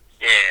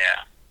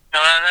 No,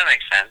 that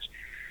makes sense.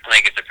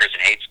 Like, if the person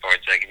hates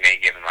sports, like, it may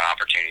give them an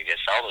opportunity to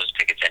sell those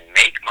tickets and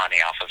make money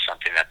off of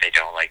something that they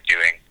don't like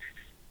doing.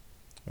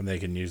 And they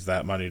can use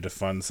that money to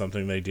fund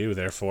something they do,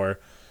 therefore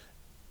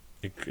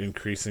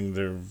increasing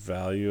their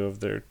value of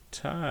their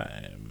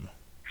time.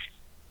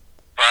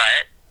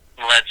 But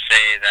let's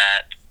say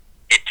that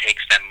it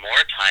takes them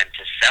more time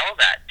to sell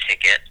that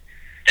ticket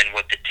than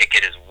what the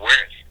ticket is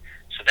worth.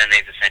 So then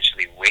they've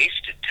essentially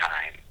wasted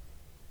time.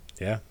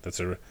 Yeah, there's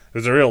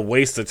a real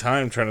waste of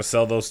time trying to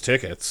sell those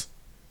tickets.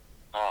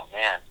 Oh,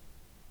 man.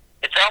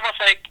 It's almost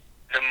like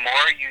the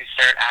more you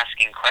start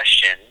asking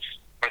questions,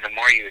 or the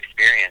more you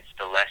experience,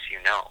 the less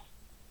you know.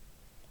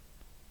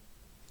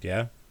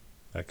 Yeah,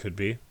 that could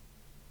be.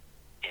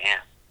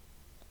 Yeah.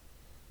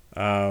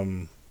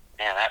 Yeah,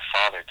 that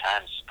Father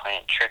Time's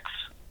playing tricks.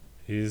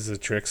 He's a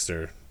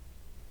trickster.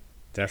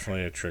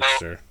 Definitely a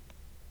trickster.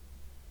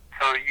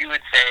 So you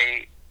would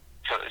say,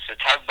 so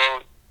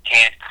Tugboat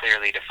can't clear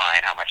clearly define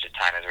how much his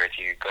time is worth.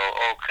 You go,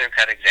 oh,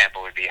 clear-cut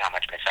example would be how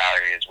much my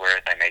salary is worth.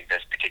 I make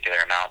this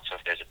particular amount, so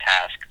if there's a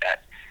task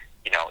that,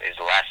 is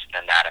less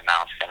than that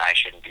amount, then I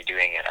shouldn't be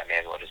doing it. I may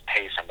as well just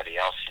pay somebody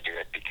else to do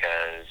it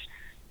because,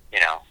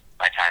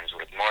 my time's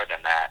worth more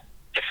than that,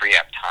 to free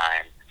up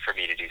time for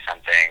me to do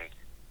something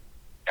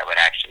that would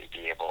actually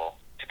be able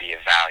to be of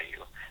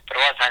value. But a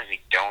lot of times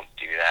we don't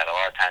do that. A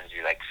lot of times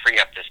we free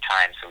up this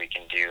time so we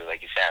can do,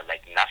 like you said,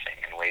 nothing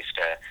and waste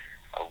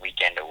a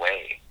weekend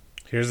away.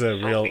 Here's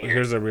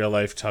a real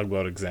life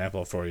tugboat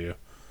example for you.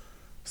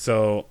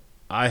 So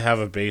I have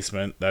a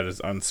basement that is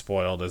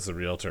unspoiled, as the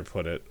realtor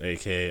put it,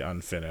 aka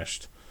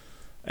unfinished.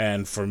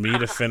 And for me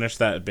to finish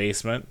that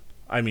basement,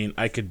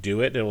 I could do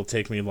it. It will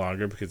take me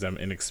longer because I'm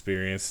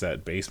inexperienced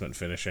at basement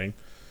finishing.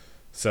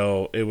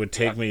 So it would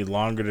take me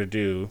longer to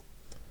do,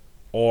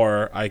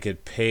 or I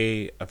could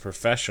pay a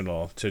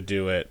professional to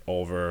do it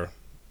over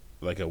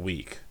a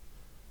week.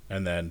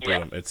 And then,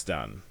 boom, it's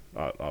done.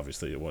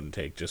 Obviously, it wouldn't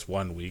take just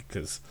 1 week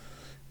because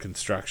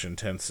construction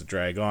tends to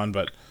drag on.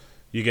 But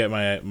you get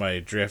my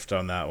drift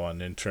on that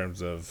one in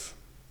terms of,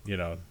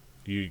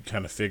 you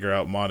kind of figure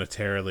out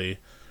monetarily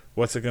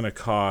what's it going to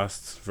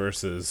cost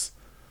versus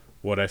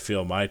what I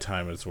feel my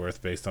time is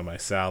worth based on my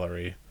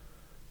salary.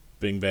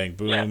 Bing, bang,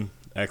 boom.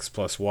 Yeah. X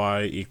plus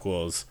Y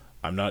equals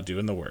I'm not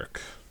doing the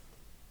work.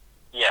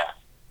 Yeah.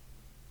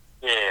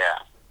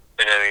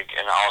 But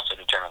and also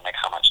determine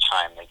how much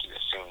time you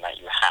assume that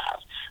you have.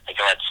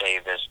 Let's say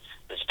this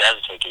does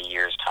take a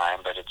year's time,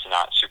 but it's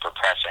not super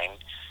pressing,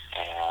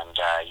 and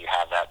you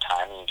have that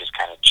time, and you just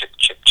kind of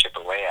chip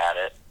away at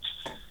it.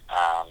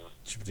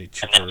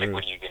 And then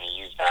what are you going to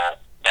use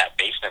that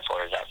basement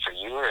for? Is that for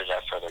you, or is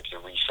that for the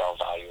resale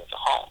value of the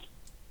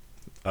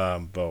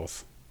home?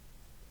 Both.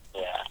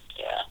 Yeah.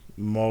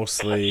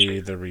 Mostly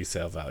the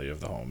resale value of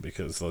the home,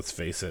 because let's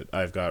face it,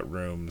 I've got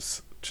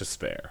rooms to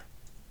spare.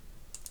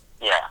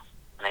 Yeah,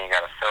 and then you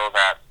got to fill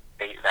that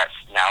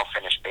now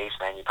finished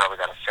basement. You probably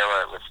got to fill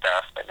it with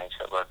stuff that makes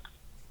it look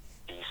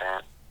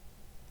decent.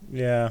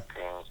 Yeah. You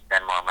can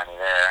spend more money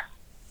there.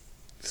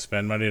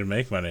 Spend money to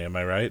make money. Am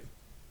I right?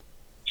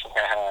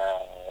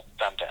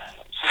 Sometimes.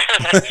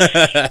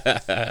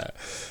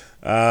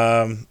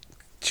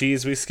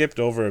 Cheese, we skipped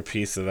over a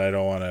piece that I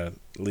don't want to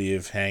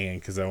leave hanging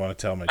because I want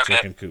to tell my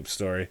chicken coop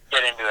story.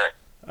 Get into it.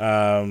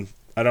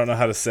 I don't know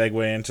how to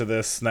segue into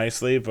this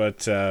nicely,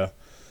 but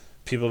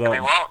people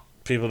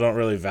don't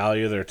really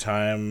value their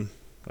time,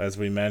 as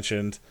we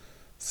mentioned.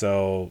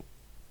 So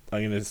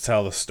I'm going to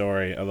tell the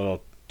story, a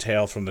little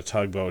tale from the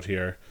tugboat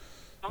here.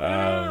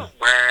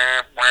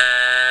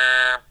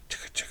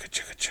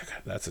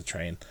 That's a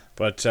train.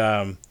 But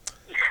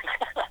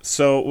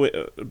so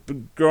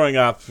growing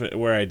up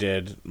where I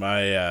did,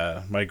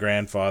 my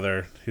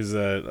grandfather, he's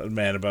a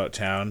man about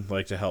town,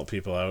 liked to help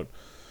people out.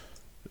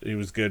 He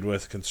was good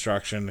with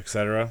construction,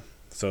 etc.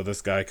 So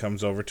this guy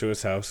comes over to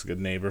his house, a good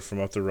neighbor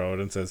from up the road,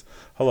 and says,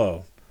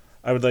 "Hello,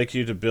 I would like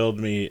you to build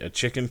me a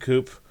chicken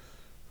coop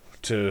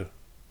to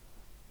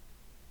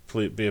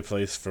be a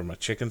place for my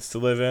chickens to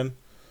live in."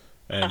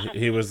 And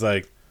he was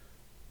like,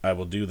 "I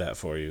will do that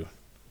for you."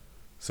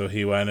 So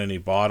he went and he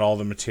bought all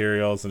the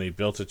materials and he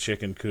built a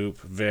chicken coop.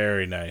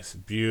 Very nice,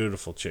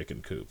 beautiful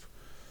chicken coop.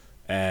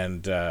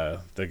 And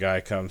the guy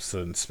comes to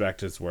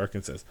inspect his work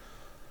and says,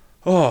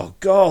 "Oh,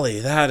 golly,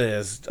 that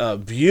is a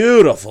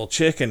beautiful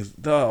chicken.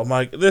 Oh,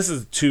 this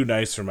is too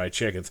nice for my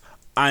chickens.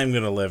 I'm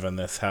going to live in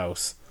this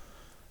house."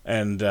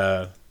 And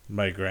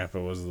my grandpa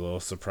was a little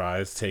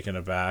surprised, taken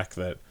aback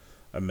that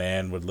a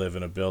man would live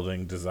in a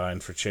building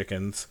designed for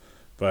chickens.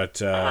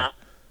 But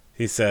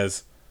he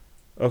says,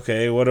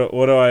 "Okay, what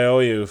do I owe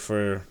you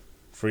for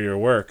your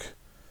work?"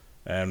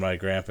 And my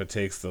grandpa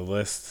takes the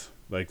list,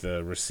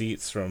 the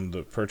receipts from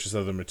the purchase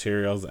of the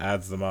materials,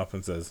 adds them up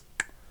and says,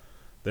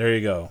 "There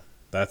you go.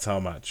 That's how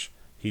much."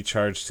 He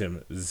charged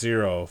him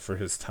 $0 for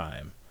his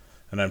time.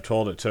 And I'm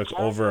told it took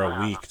over a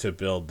week to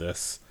build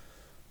this,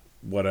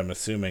 what I'm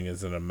assuming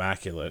is an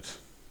immaculate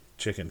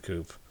chicken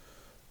coop.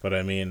 But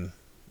isn't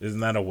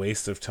that a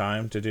waste of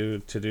time to do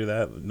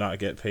that, not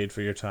get paid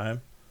for your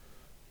time?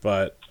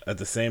 But at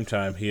the same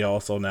time, he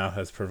also now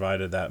has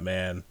provided that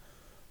man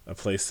a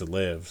place to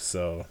live.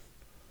 So,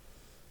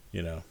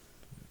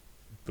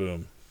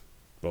 boom,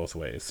 both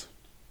ways.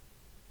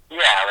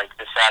 Yeah,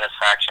 the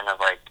satisfaction of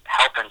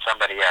helping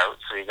somebody out,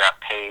 so you got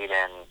paid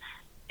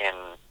in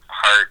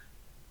heart,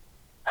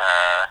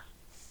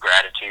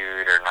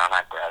 gratitude, or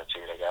not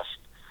gratitude, I guess.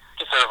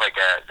 Just sort of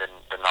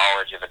the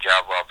knowledge of a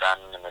job well done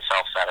and the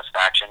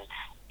self-satisfaction.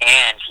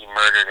 And he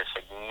murdered a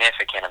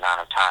significant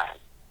amount of time.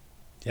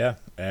 Yeah,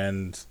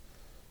 and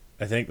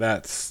I think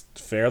that's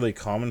fairly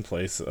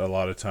commonplace a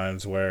lot of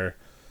times, where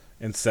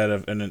instead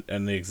of,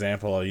 and the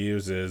example I'll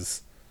use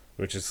is,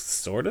 which is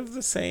sort of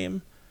the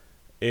same,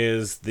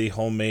 is the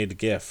homemade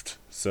gift.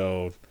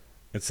 So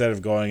instead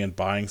of going and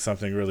buying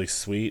something really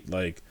sweet,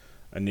 like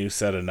a new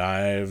set of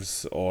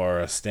knives or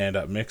a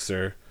stand-up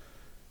mixer,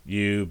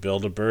 you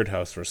build a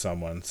birdhouse for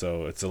someone.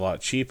 So it's a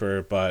lot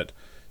cheaper, but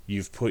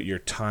you've put your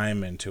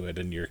time into it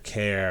and your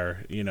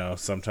care.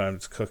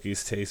 Sometimes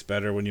cookies taste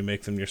better when you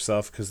make them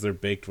yourself because they're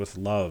baked with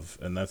love,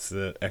 and that's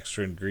the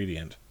extra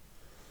ingredient.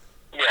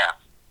 Yeah.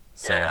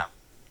 So,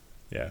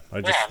 yeah.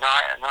 I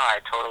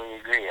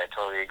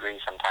totally agree.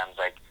 Sometimes,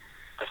 like,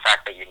 the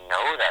fact that you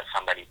know that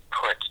somebody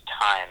put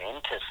time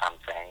into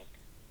something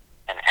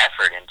and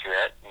effort into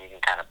it, and you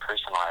can kind of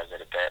personalize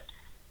it a bit,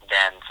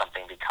 then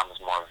something becomes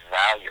more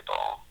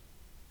valuable.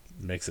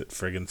 Makes it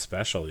friggin'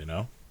 special,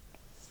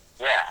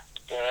 Yeah.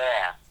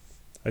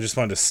 I just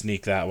wanted to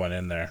sneak that one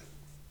in there.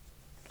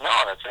 No,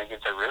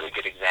 it's a really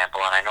good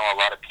example, and I know a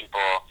lot of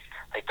people,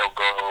 like, they'll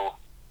go,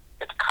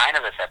 it's kind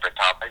of a separate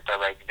topic, but,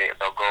 like,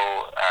 they'll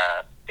go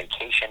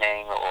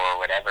vacationing or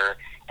whatever,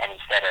 and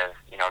instead of,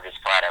 just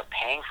flat out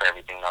paying for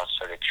everything, they'll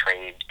sort of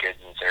trade goods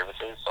and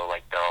services. So,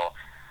 like, they'll,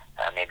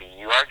 maybe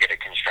you are good at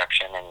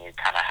construction and you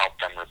kind of help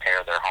them repair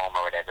their home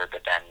or whatever,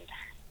 but then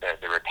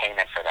the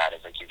repayment for that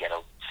is, like, you get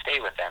to stay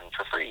with them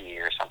for free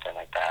or something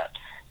like that,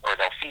 or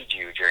they'll feed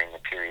you during the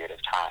period of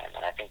time,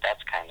 and I think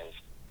that's kind of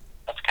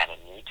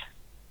neat.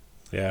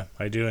 Yeah,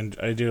 I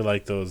do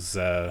like those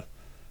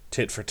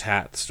tit for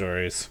tat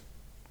stories.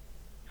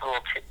 A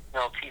little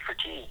T for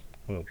T.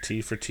 A little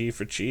T for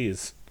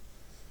cheese.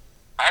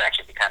 I'd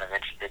actually be kind of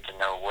interested to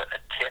know what a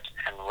tit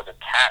and what a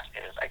tat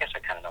is. I guess I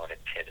kind of know what a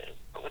tit is,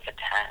 but what's a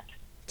tat?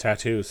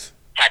 Tattoos.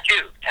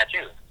 Tattoo.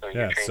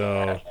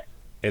 So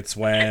it's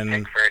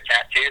when... For a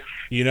tattoo?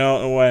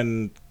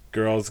 When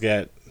girls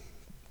get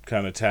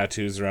kind of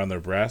tattoos around their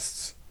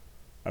breasts?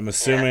 I'm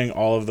assuming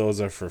all of those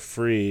are for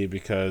free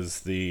because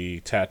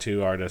the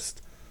tattoo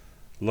artist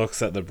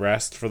looks at the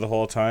breast for the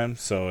whole time,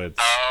 so it's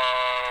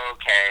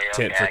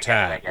tit for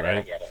tat, right?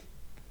 I get it.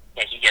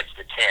 Yeah, he gets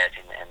the tit,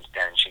 and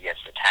then she gets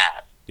the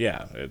tat.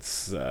 Yeah,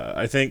 it's.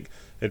 I think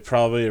it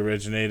probably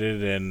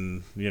originated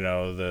in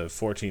the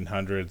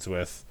 1400s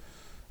with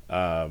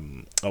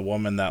a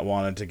woman that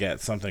wanted to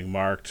get something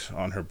marked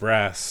on her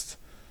breast,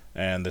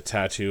 and the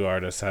tattoo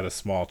artist had a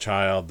small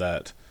child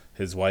that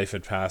his wife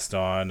had passed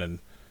on, and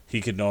he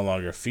could no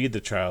longer feed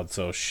the child,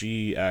 so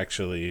she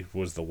actually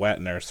was the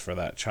wet nurse for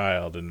that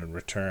child, and in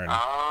return,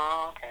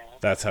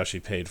 that's how she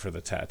paid for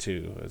the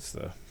tattoo, as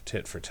the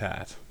tit for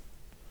tat.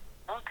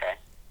 Okay.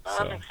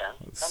 Well, So, that makes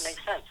sense. That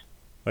makes sense.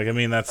 Like, I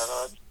mean, that's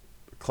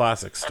a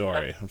classic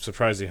story. I'm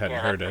surprised you hadn't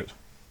heard it.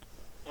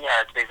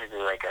 Yeah, it's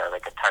basically like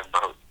a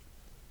tugboat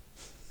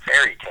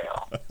fairy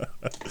tale.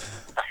 A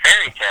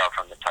fairy tale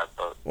from the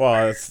tugboat.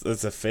 Well,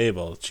 it's a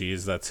fable.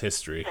 Geez, that's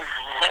history.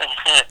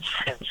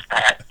 It's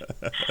that.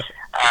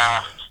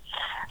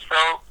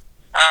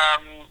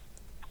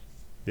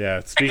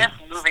 Yeah, I guess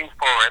moving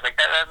forward, like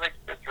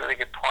that's a really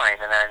good point.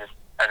 And then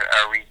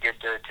are we good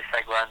to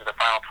segue on to the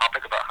final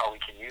topic about how we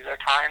can use our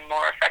time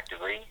more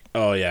effectively?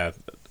 Oh yeah,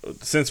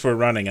 since we're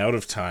running out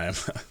of time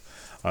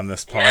on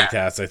this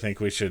podcast, I think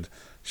we should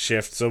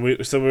shift. So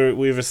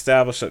we've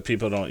established that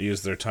people don't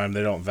use their time;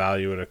 they don't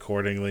value it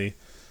accordingly.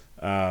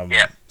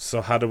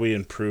 So how do we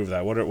improve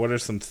that? What are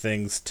some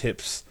things,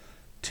 tips,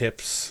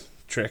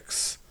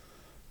 tricks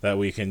that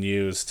we can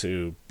use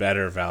to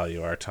better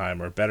value our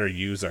time or better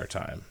use our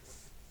time?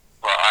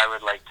 Well, I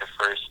would like to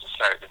first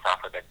start this off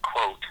with a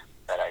quote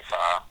that I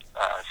saw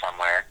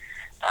somewhere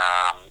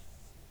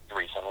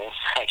recently,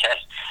 I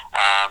guess.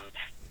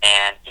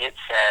 And it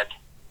said,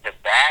 "The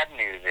bad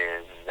news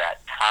is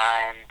that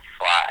time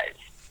flies.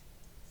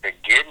 The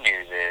good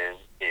news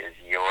is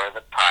you're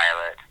the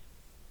pilot."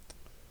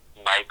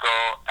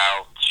 Michael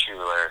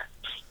Altshuler.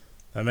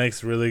 That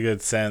makes really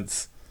good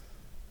sense.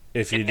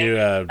 If you do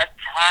a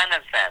ton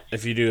of sense.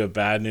 If you do a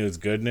bad news,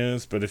 good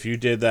news, but if you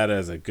did that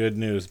as a good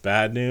news,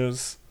 bad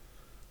news,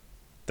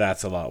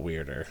 that's a lot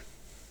weirder.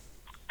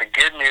 The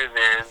good news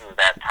is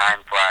that time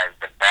flies.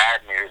 The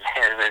bad news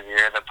is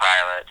you're the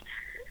pilot.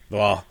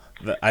 Well,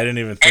 I didn't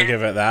even think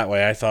of it that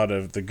way. I thought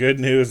of the good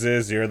news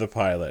is you're the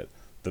pilot.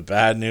 The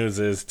bad news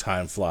is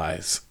time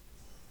flies.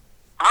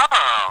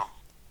 Oh.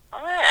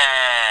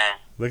 Yeah.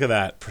 Look at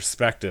that.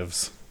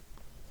 Perspectives.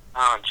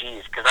 Oh,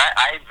 geez. Because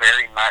I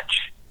very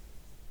much,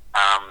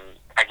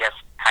 I guess,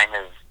 kind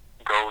of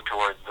go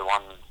towards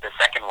the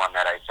second one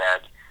that I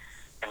said,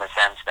 in the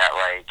sense that,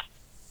 like,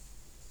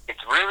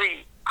 it's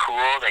really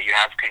cool that you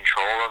have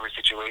control over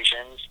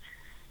situations,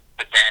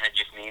 but then it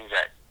just means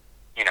that,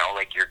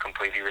 like, you're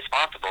completely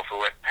responsible for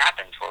what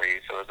happens for you.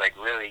 So it's, like,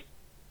 really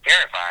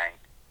terrifying.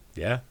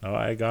 Yeah, no,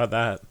 I got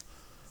that.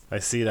 I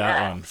see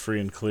that one free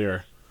and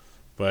clear.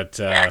 But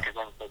because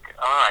then it's like,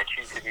 I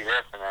choose to do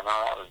this, and then,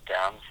 that was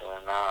dumb, so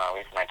then, I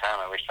wasted my time.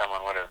 I wish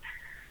someone would have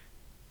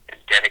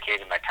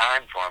dedicated my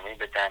time for me,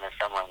 but then if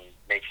someone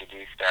makes you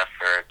do stuff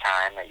for a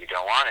time that you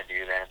don't want to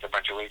do, then it's a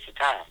bunch of wasted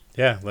time.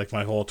 Yeah, like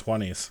my whole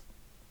 20s.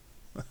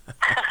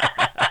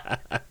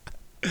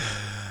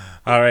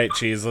 All right,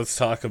 Cheese, let's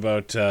talk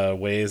about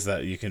ways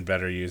that you can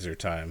better use your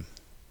time.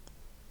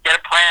 Get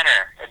a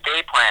planner, a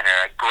day planner,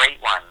 a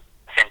great one,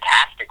 a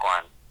fantastic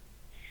one.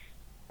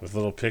 With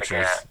little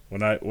pictures.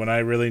 When I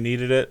really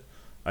needed it,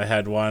 I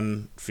had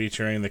one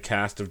featuring the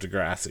cast of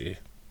Degrassi.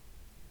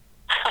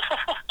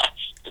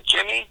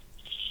 Jimmy?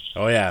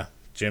 Oh yeah,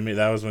 Jimmy.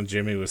 That was when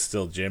Jimmy was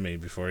still Jimmy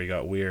before he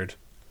got weird.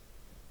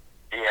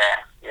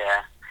 Yeah,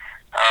 yeah.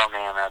 Oh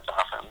man, that's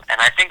awesome. And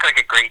I think like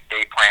a great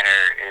day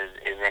planner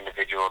is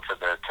individual to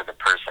the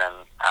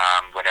person.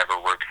 Whatever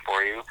works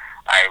for you.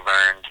 I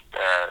learned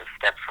the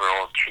steps for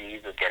old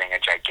Cheese of getting a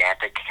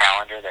gigantic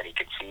calendar that he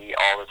could see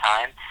all the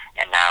time,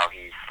 and now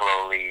he's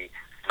slowly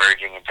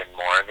merging into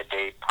more of a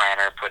day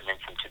planner, putting in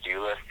some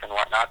to-do lists and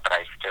whatnot. But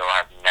I still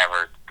have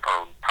never,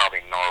 or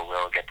probably nor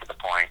will, get to the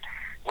point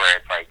where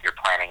it's like you're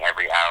planning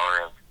every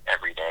hour of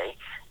every day.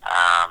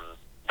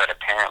 But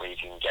apparently,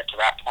 if you can get to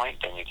that point,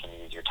 then you can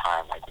use your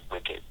time like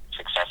wicked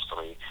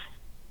successfully,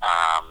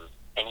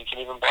 and you can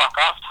even block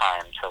off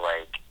time to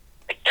like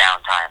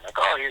downtime. Like,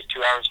 oh, here's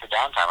 2 hours for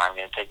downtime. I'm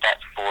going to take that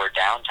for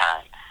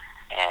downtime,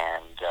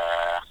 and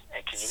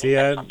because you need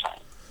that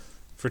sometimes.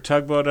 For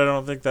Tugboat, I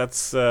don't think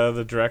that's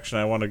the direction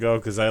I want to go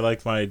because I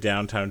like my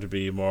downtime to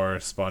be more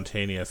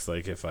spontaneous.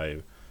 Like if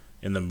I'm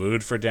in the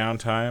mood for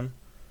downtime,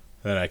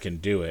 then I can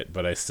do it,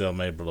 but I still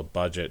am able to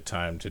budget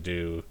time to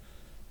do,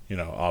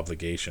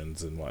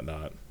 obligations and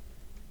whatnot.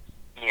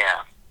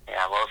 Yeah.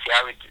 Well, see,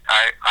 I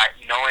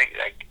knowing,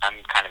 like,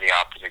 I'm kind of the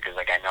opposite because,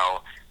 like, I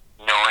know,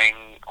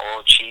 knowing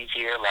old Cheese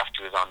here, left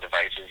to his own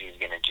devices, he's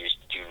gonna just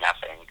do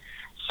nothing.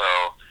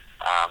 So,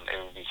 it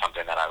would be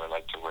something that I would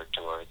like to work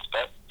towards.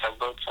 But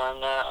Tugboat's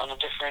on a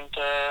different,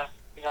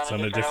 it's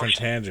on a different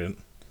tangent.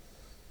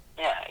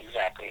 Yeah,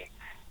 exactly.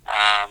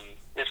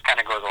 This kind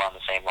of goes along the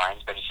same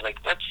lines, but it's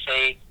like, let's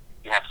say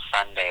you have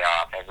Sunday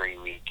off every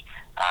week,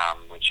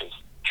 which is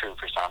true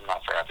for some,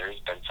 not for others,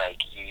 but it's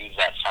like you use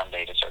that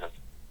Sunday to sort of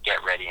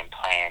get ready and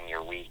plan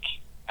your week,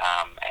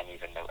 and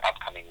even the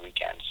upcoming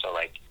weekend. So,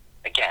 like,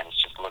 again,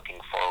 it's just looking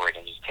forward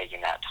and just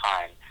taking that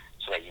time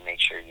so that you make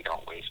sure you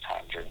don't waste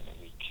time during the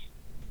week.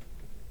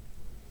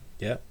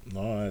 Yep.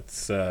 No,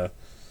 it's that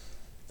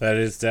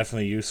is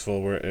definitely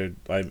useful. Where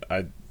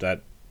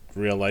that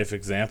real life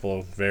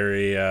example,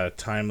 very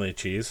timely,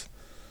 Cheese.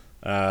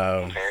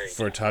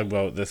 For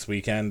Tugboat this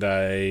weekend,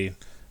 I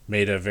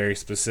made a very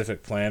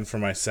specific plan for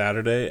my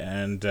Saturday,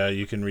 and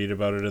you can read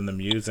about it in the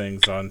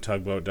musings on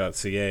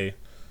tugboat.ca.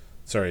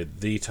 Sorry,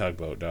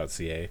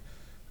 thetugboat.ca.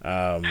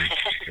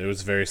 It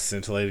was a very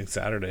scintillating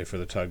Saturday for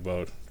the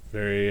Tugboat.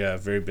 Very,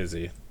 very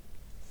busy.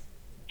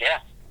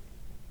 Yeah,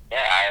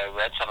 I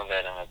read some of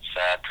it, and it's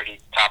pretty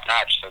top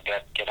notch. So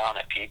get on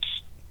it,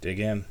 peeps. Dig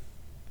in.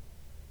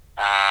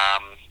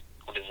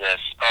 What is this?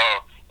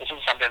 Oh, this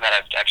is something that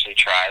I've actually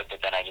tried, but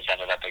then I just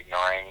ended up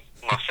ignoring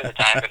most of the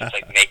time. But it's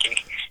like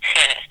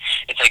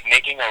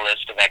making a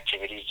list of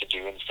activities to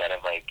do instead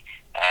of like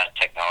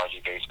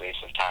technology-based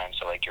waste of time.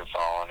 So like your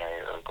phone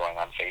or going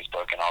on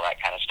Facebook and all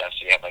that kind of stuff.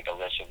 So you have like a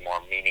list of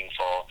more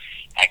meaningful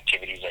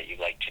activities that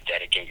you'd like to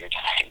dedicate your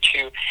time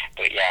to.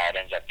 But yeah, it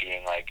ends up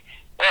being like,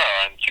 well,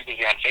 I'm too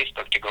busy on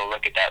Facebook to go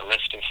look at that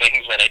list of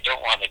things that I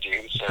don't want to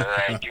do, so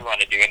I do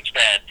want to do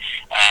instead.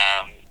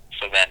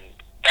 So then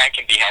that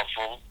can be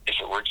helpful if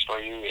it works for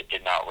you. It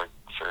did not work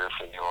for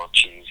the old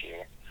Cheese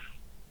here.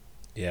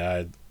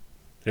 Yeah,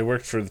 it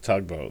worked for the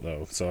Tugboat,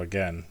 though. So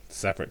again,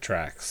 separate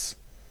tracks.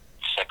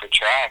 Separate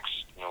tracks.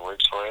 It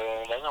works for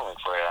you, it doesn't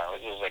work for you.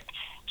 It's just like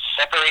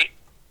separate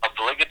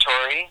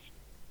obligatory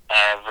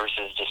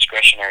versus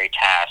discretionary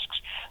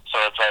tasks. So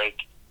it's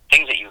like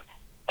things that you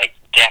like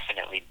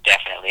definitely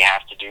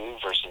have to do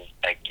versus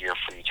like your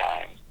free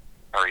time,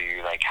 or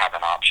you like have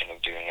an option of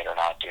doing it or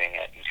not doing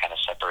it, and kind of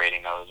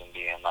separating those and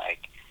being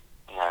like,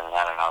 I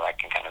don't know, that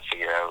can kind of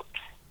figure out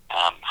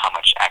how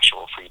much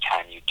actual free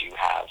time you do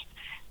have.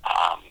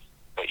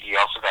 But you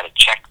also got to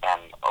check them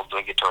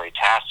obligatory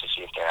tasks to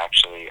see if they're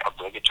actually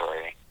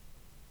obligatory.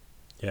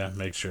 Yeah,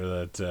 make sure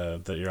that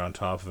that you're on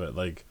top of it,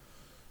 like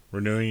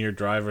renewing your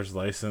driver's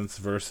license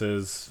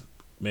versus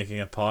making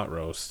a pot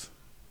roast.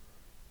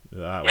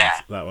 That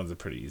one's a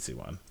pretty easy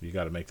one. You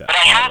got to make that. But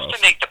I have to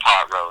make the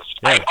pot roast.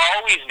 Yeah. I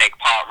always make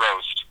pot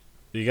roast.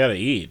 You got to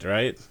eat,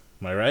 right?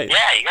 Am I right?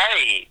 Yeah, you got to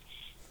eat.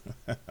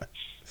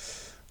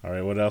 All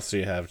right, what else do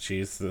you have,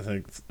 Cheese?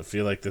 I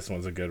feel like this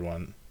one's a good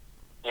one.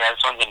 Yeah,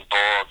 this one's in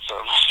bold, so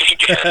it must be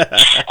good.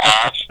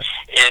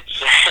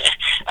 It's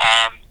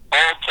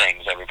bold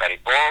things, everybody.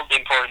 Bold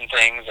important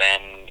things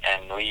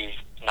and leave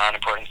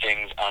non-important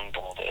things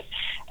unbolded.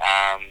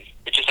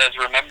 It just says,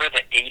 remember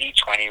the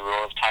 80-20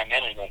 rule of time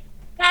management.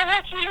 Well,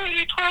 that's the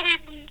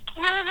 80-20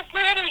 rule of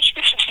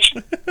management.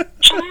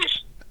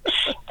 Jeez.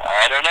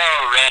 I don't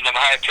know, random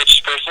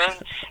high-pitched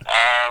person.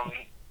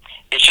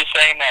 It's just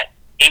saying that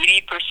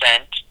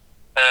 80%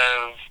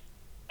 of,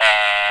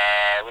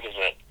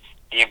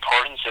 the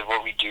importance of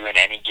what we do in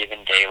any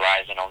given day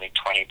lies in only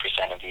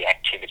 20% of the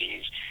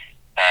activities.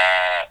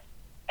 I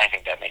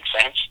think that makes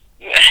sense.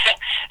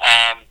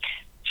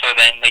 So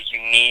then, like,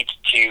 you need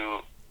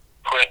to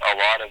put a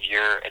lot of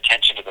your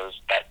attention to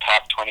that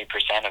top 20%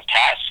 of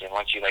tasks, and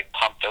once you, like,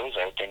 pump those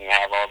out, then you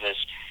have all this,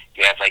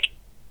 you have, like,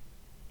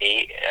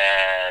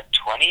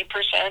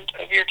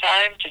 20% of your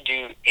time to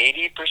do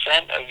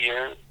 80% of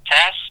your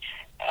tasks.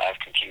 I've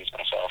confused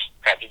myself.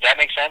 Crap, did that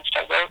make sense,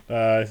 Tugboat?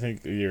 I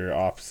think you're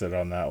opposite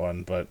on that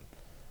one, but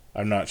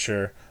I'm not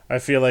sure. I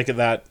feel like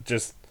that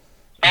just...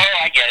 Oh,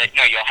 I get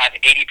you'll have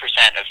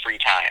 80% of free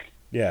time.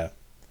 Yeah.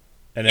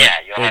 And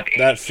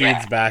that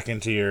feeds back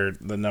into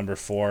the number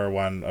 4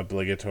 one,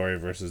 obligatory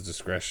versus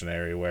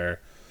discretionary,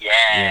 where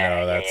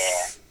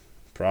that's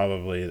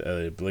probably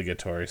the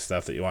obligatory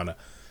stuff that you want to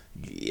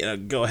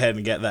go ahead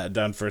and get that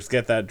done first.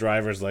 Get that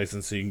driver's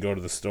license so you can go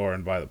to the store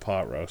and buy the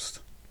pot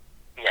roast.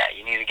 Yeah,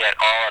 you need to get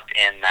all up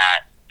in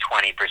that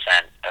 20%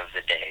 of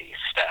the day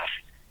stuff,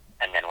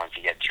 and then once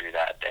you get through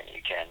that, then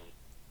you can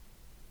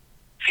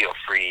feel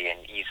free and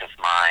ease of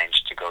mind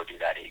to go do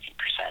that 80%.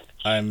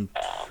 I'm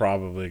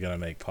probably going to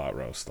make pot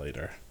roast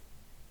later.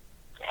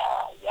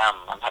 Yum,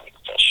 I'm having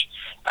fish.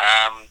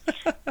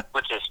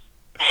 What's this?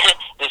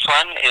 This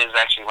one is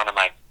actually one of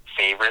my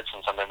favorites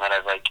and something that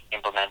I've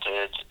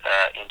implemented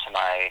into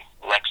my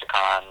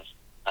lexicon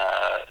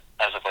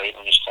as of late.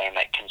 I'm just saying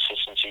that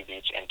consistency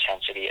beats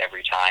intensity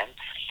every time.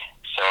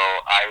 So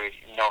I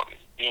would know,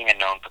 being a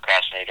known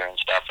procrastinator and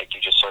stuff,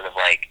 you just sort of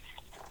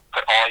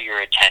put all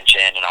your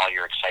attention and all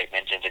your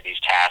excitement into these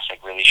tasks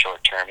really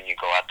short term, and you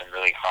go at them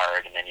really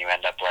hard, and then you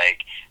end up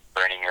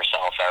burning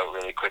yourself out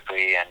really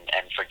quickly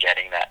and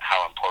forgetting that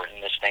how important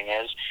this thing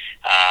is.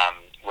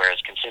 Whereas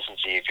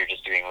consistency, if you're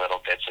just doing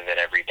little bits of it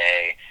every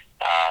day,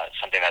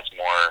 something that's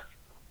more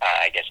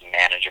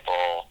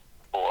manageable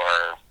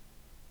or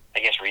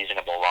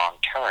reasonable long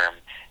term,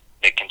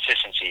 the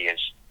consistency is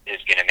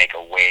going to make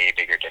a way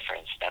bigger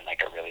difference than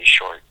a really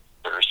short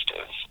burst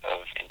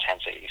of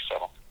intensity.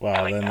 So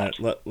then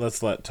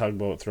let's let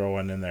Tugboat throw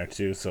one in there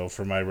too. So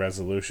for my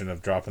resolution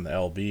of dropping the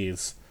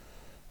LBs,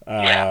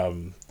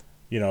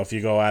 if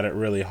you go at it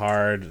really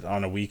hard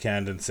on a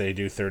weekend and say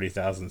do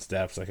 30,000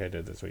 steps like I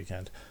did this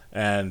weekend,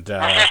 and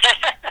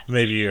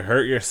maybe you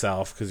hurt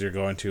yourself because you're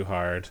going too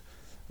hard,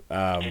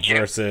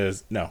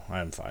 versus no,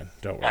 I'm fine,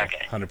 don't worry,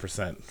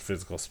 100%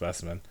 physical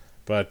specimen.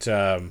 But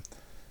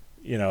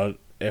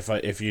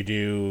if you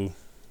do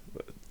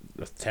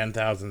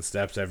 10,000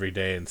 steps every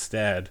day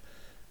instead,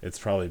 it's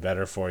probably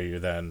better for you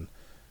than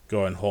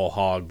going whole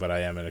hog. But I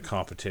am in a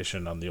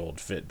competition on the old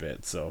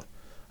Fitbit, so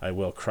I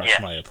will crush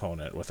my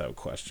opponent without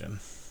question.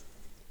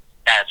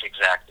 That's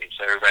exactly.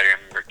 So everybody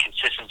remember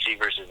consistency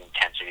versus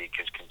intensity,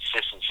 because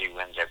consistency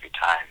wins every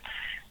time.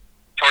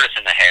 Tortoise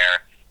in the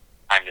hair.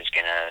 I'm just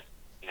gonna.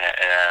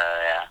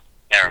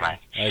 Never mind.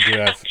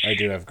 I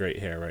do have great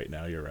hair right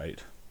now. You're right.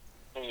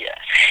 Yeah.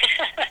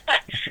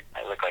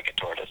 I look like a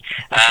tortoise.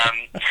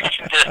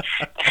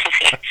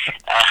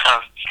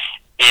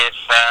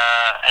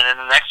 And then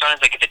the next one is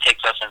if it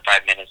takes less than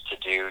 5 minutes to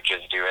do,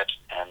 just do it.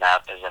 And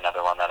that is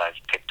another one that I've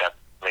picked up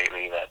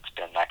lately that's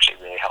been actually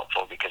really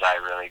helpful, because I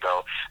really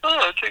go,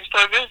 it takes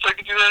 5 minutes, I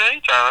can do that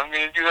anytime, I'm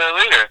going to do that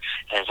later.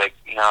 And it's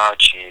no,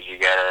 geez, you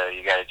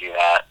gotta do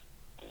that.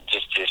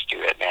 Just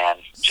do it, man.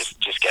 Just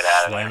get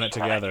out of there. Slam it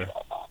together.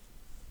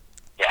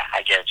 Yeah,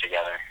 I get it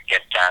together.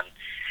 Get it done.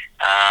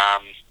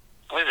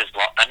 What is this?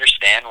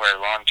 Understand where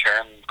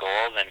long-term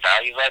goals and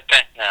values lie?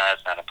 No,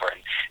 that's not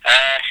important.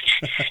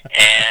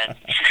 And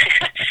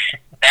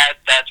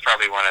that's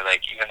probably one of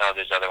even though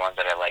there's other ones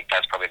that I like,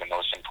 that's probably the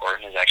most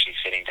important, is actually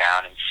sitting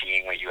down and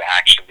seeing what you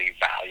actually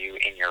value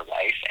in your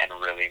life, and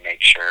really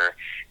make sure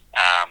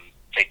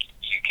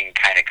you can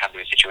kind of come to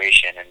a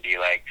situation and be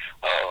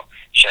oh,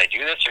 should I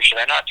do this or should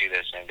I not do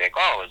this? And be is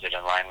it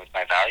in line with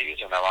my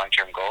values or my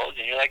long-term goals?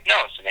 And you're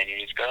no. So then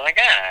you just go I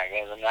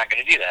guess I'm not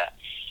going to do that.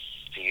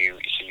 So you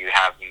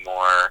have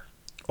more.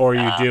 Or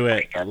you do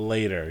it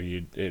later.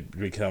 It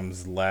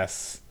becomes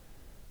less,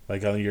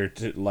 on your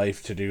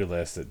life to-do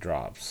list, it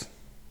drops.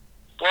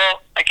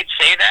 Well, I could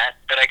say that,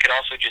 but I could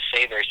also just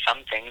say there's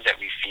some things that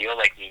we feel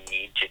like we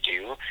need to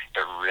do,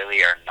 but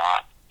really are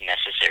not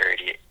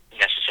necessary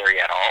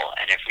at all.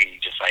 And if we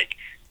just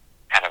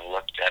kind of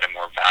looked at a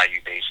more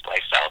value-based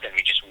lifestyle, then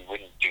we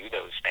wouldn't do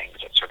those things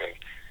that sort of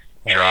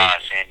draw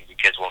us in,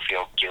 because we'll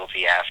feel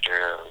guilty after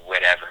or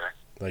whatever.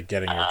 Like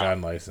getting your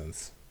gun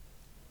license.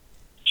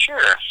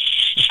 Sure.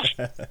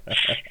 That's it.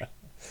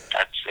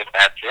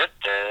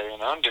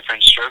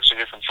 Different strokes for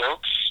different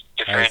folks.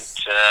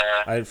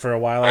 For a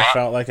while, I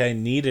felt like I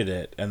needed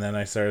it, and then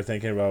I started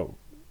thinking about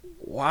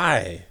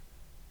why,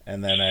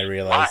 and then I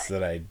realized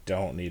that I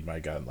don't need my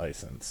gun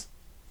license.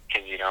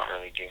 Because you don't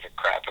really give a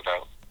crap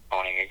about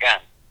owning a gun.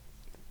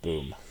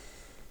 Boom.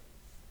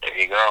 There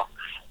you go.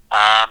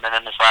 And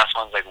then this last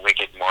one's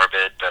wicked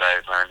morbid, but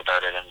I've learned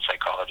about it in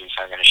psychology,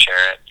 so I'm going to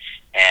share it.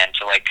 And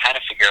to kind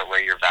of figure out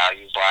where your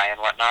values lie and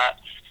whatnot,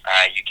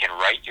 you can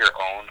write your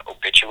own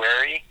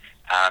obituary,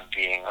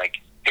 being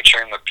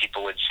picturing what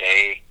people would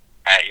say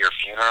at your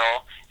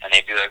funeral, and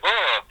they'd be here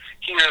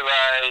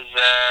lies,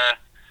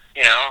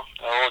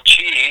 old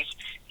Cheese.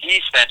 He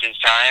spent his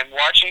time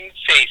watching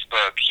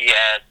Facebook. He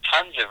had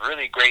tons of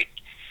really great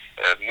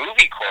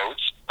movie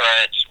quotes,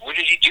 but what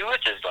did he do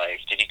with his life?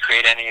 Did he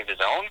create any of his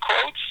own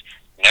quotes?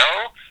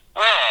 No?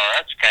 Oh,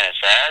 that's kind of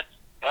sad.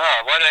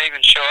 Oh, why did I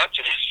even show up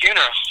to this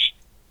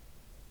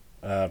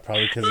funeral?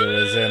 Probably because it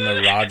was in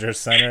the Rogers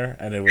Center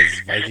and it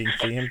was Viking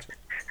themed.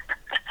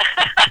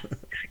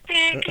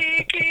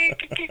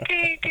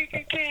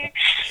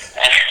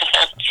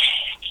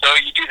 So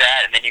you do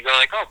that, and then you go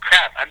like, oh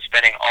crap, I'm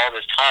spending all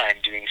this time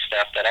doing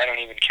stuff that I don't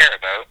even care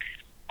about.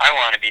 I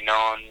want to be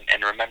known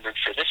and remembered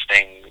for this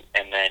thing,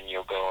 and then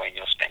you'll go and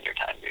you'll spend your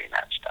time doing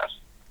that stuff.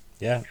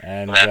 Yeah,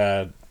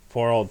 and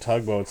poor old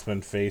Tugboat's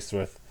been faced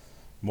with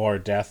more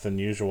death than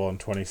usual in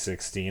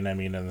 2016. I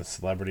mean, in the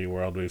celebrity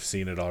world, we've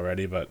seen it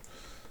already, but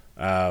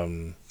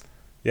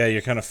yeah,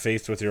 you're kind of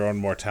faced with your own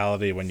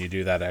mortality when you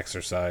do that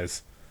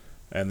exercise.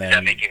 And then, does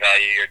that make you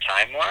value your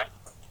time more?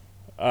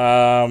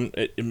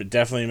 It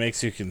definitely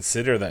makes you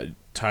consider that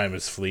time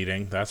is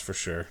fleeting. That's for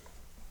sure.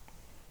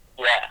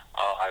 Yeah,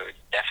 I would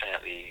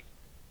definitely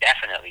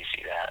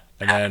see that.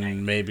 And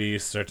then maybe you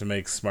start to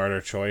make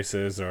smarter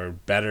choices or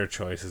better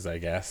choices, I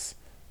guess.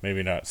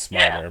 Maybe not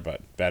smarter,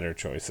 but better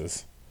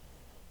choices.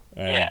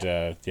 And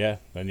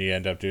then you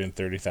end up doing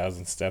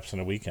 30,000 steps in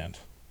a weekend.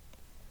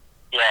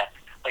 Yeah,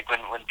 like when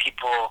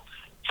people,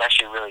 it's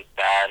actually really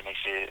bad. It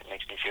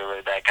makes me feel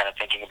really bad kind of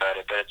thinking about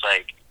it. But it's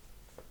like,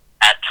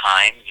 at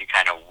times you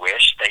kind of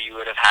wish that you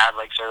would have had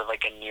like sort of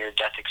like a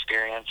near-death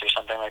experience or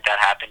something like that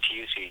happen to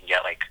you, so you can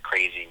get like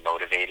crazy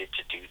motivated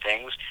to do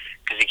things.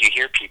 Because if you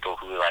hear people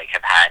who like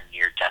have had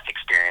near-death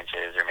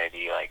experiences or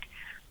maybe like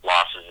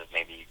losses of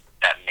maybe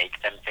that make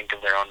them think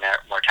of their own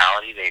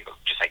mortality, they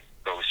just like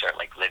go start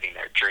like living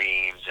their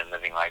dreams and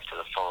living life to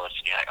the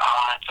fullest, and you're like,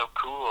 oh, that's so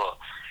cool.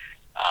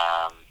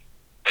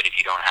 But if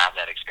you don't have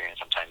that experience,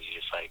 sometimes you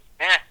just like,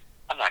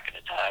 I'm not gonna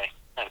die,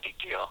 not a big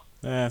deal.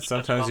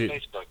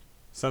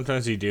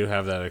 Sometimes you do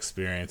have that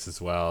experience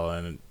as well,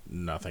 and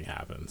nothing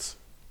happens.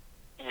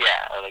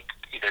 Yeah, or like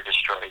either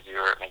destroys you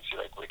or it makes you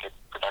like wicked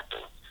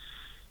productive.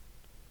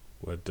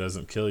 What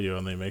doesn't kill you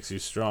only makes you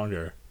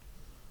stronger.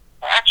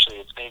 Actually,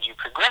 it's made you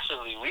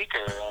progressively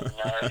weaker,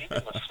 and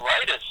even the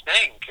slightest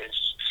thing could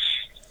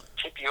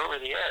tip you over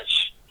the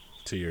edge.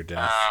 To your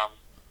death.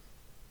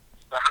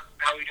 So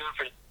how are we doing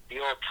for the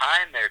old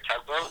time there,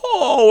 Tugboat?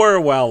 Oh, we're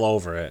well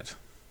over it.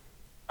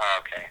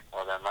 Okay,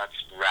 well then let's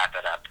wrap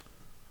it up.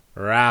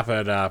 Wrap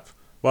it up.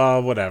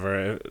 Well,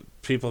 whatever.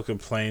 People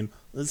complain,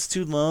 it's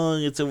too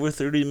long, it's over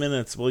 30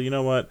 minutes. Well, you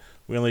know what?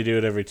 We only do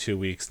it every 2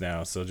 weeks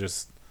now, so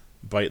just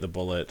bite the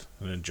bullet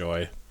and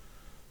enjoy.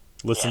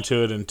 Listen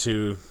to it in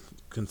 2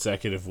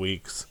 consecutive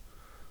weeks.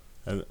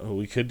 And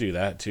we could do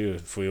that, too,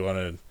 if we want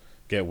to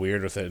get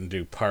weird with it and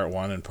do part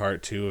 1 and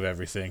part 2 of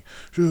everything.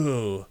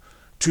 Oh,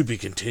 to be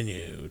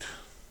continued.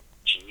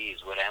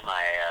 Jeez, what am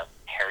I, a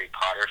Harry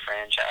Potter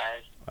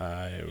franchise?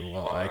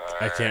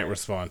 I can't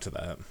respond to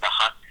that.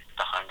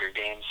 The Hunger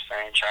Games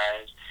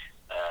franchise.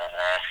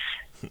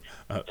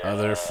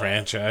 Other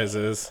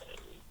franchises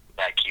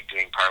that keep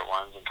doing part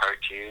 1s and part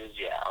 2s.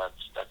 Yeah,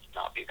 let's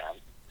not be them.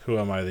 Who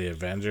am I, the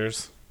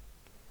Avengers?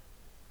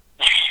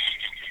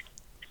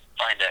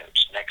 Find out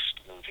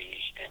next movie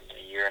in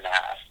a year and a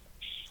half.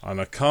 On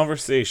a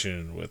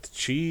conversation with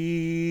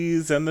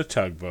Cheese and the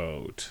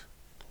Tugboat.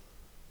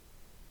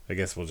 I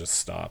guess we'll just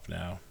stop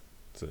now.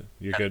 So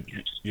you're good.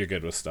 You're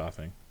good with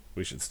stopping.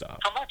 We should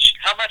stop. How much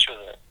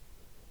was it?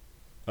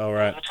 All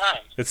right. What was the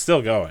time? It's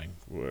still going.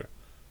 We're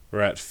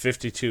at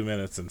 52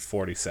 minutes and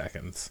 40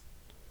 seconds.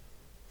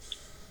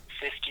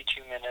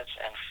 52 minutes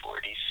and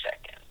 40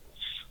 seconds.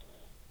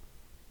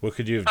 What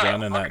could you have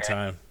done in that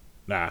time?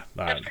 Nah.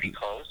 That's pretty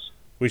close.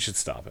 We should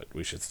stop it.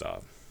 We should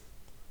stop.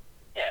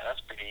 Yeah,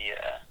 that's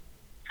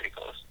pretty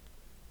close.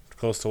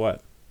 Close to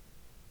what?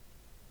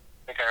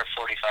 I think our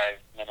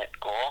 45-minute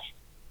goal.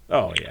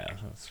 Oh, yeah.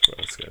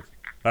 That's good.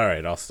 All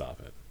right, I'll stop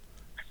it.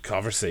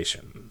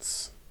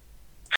 Conversations.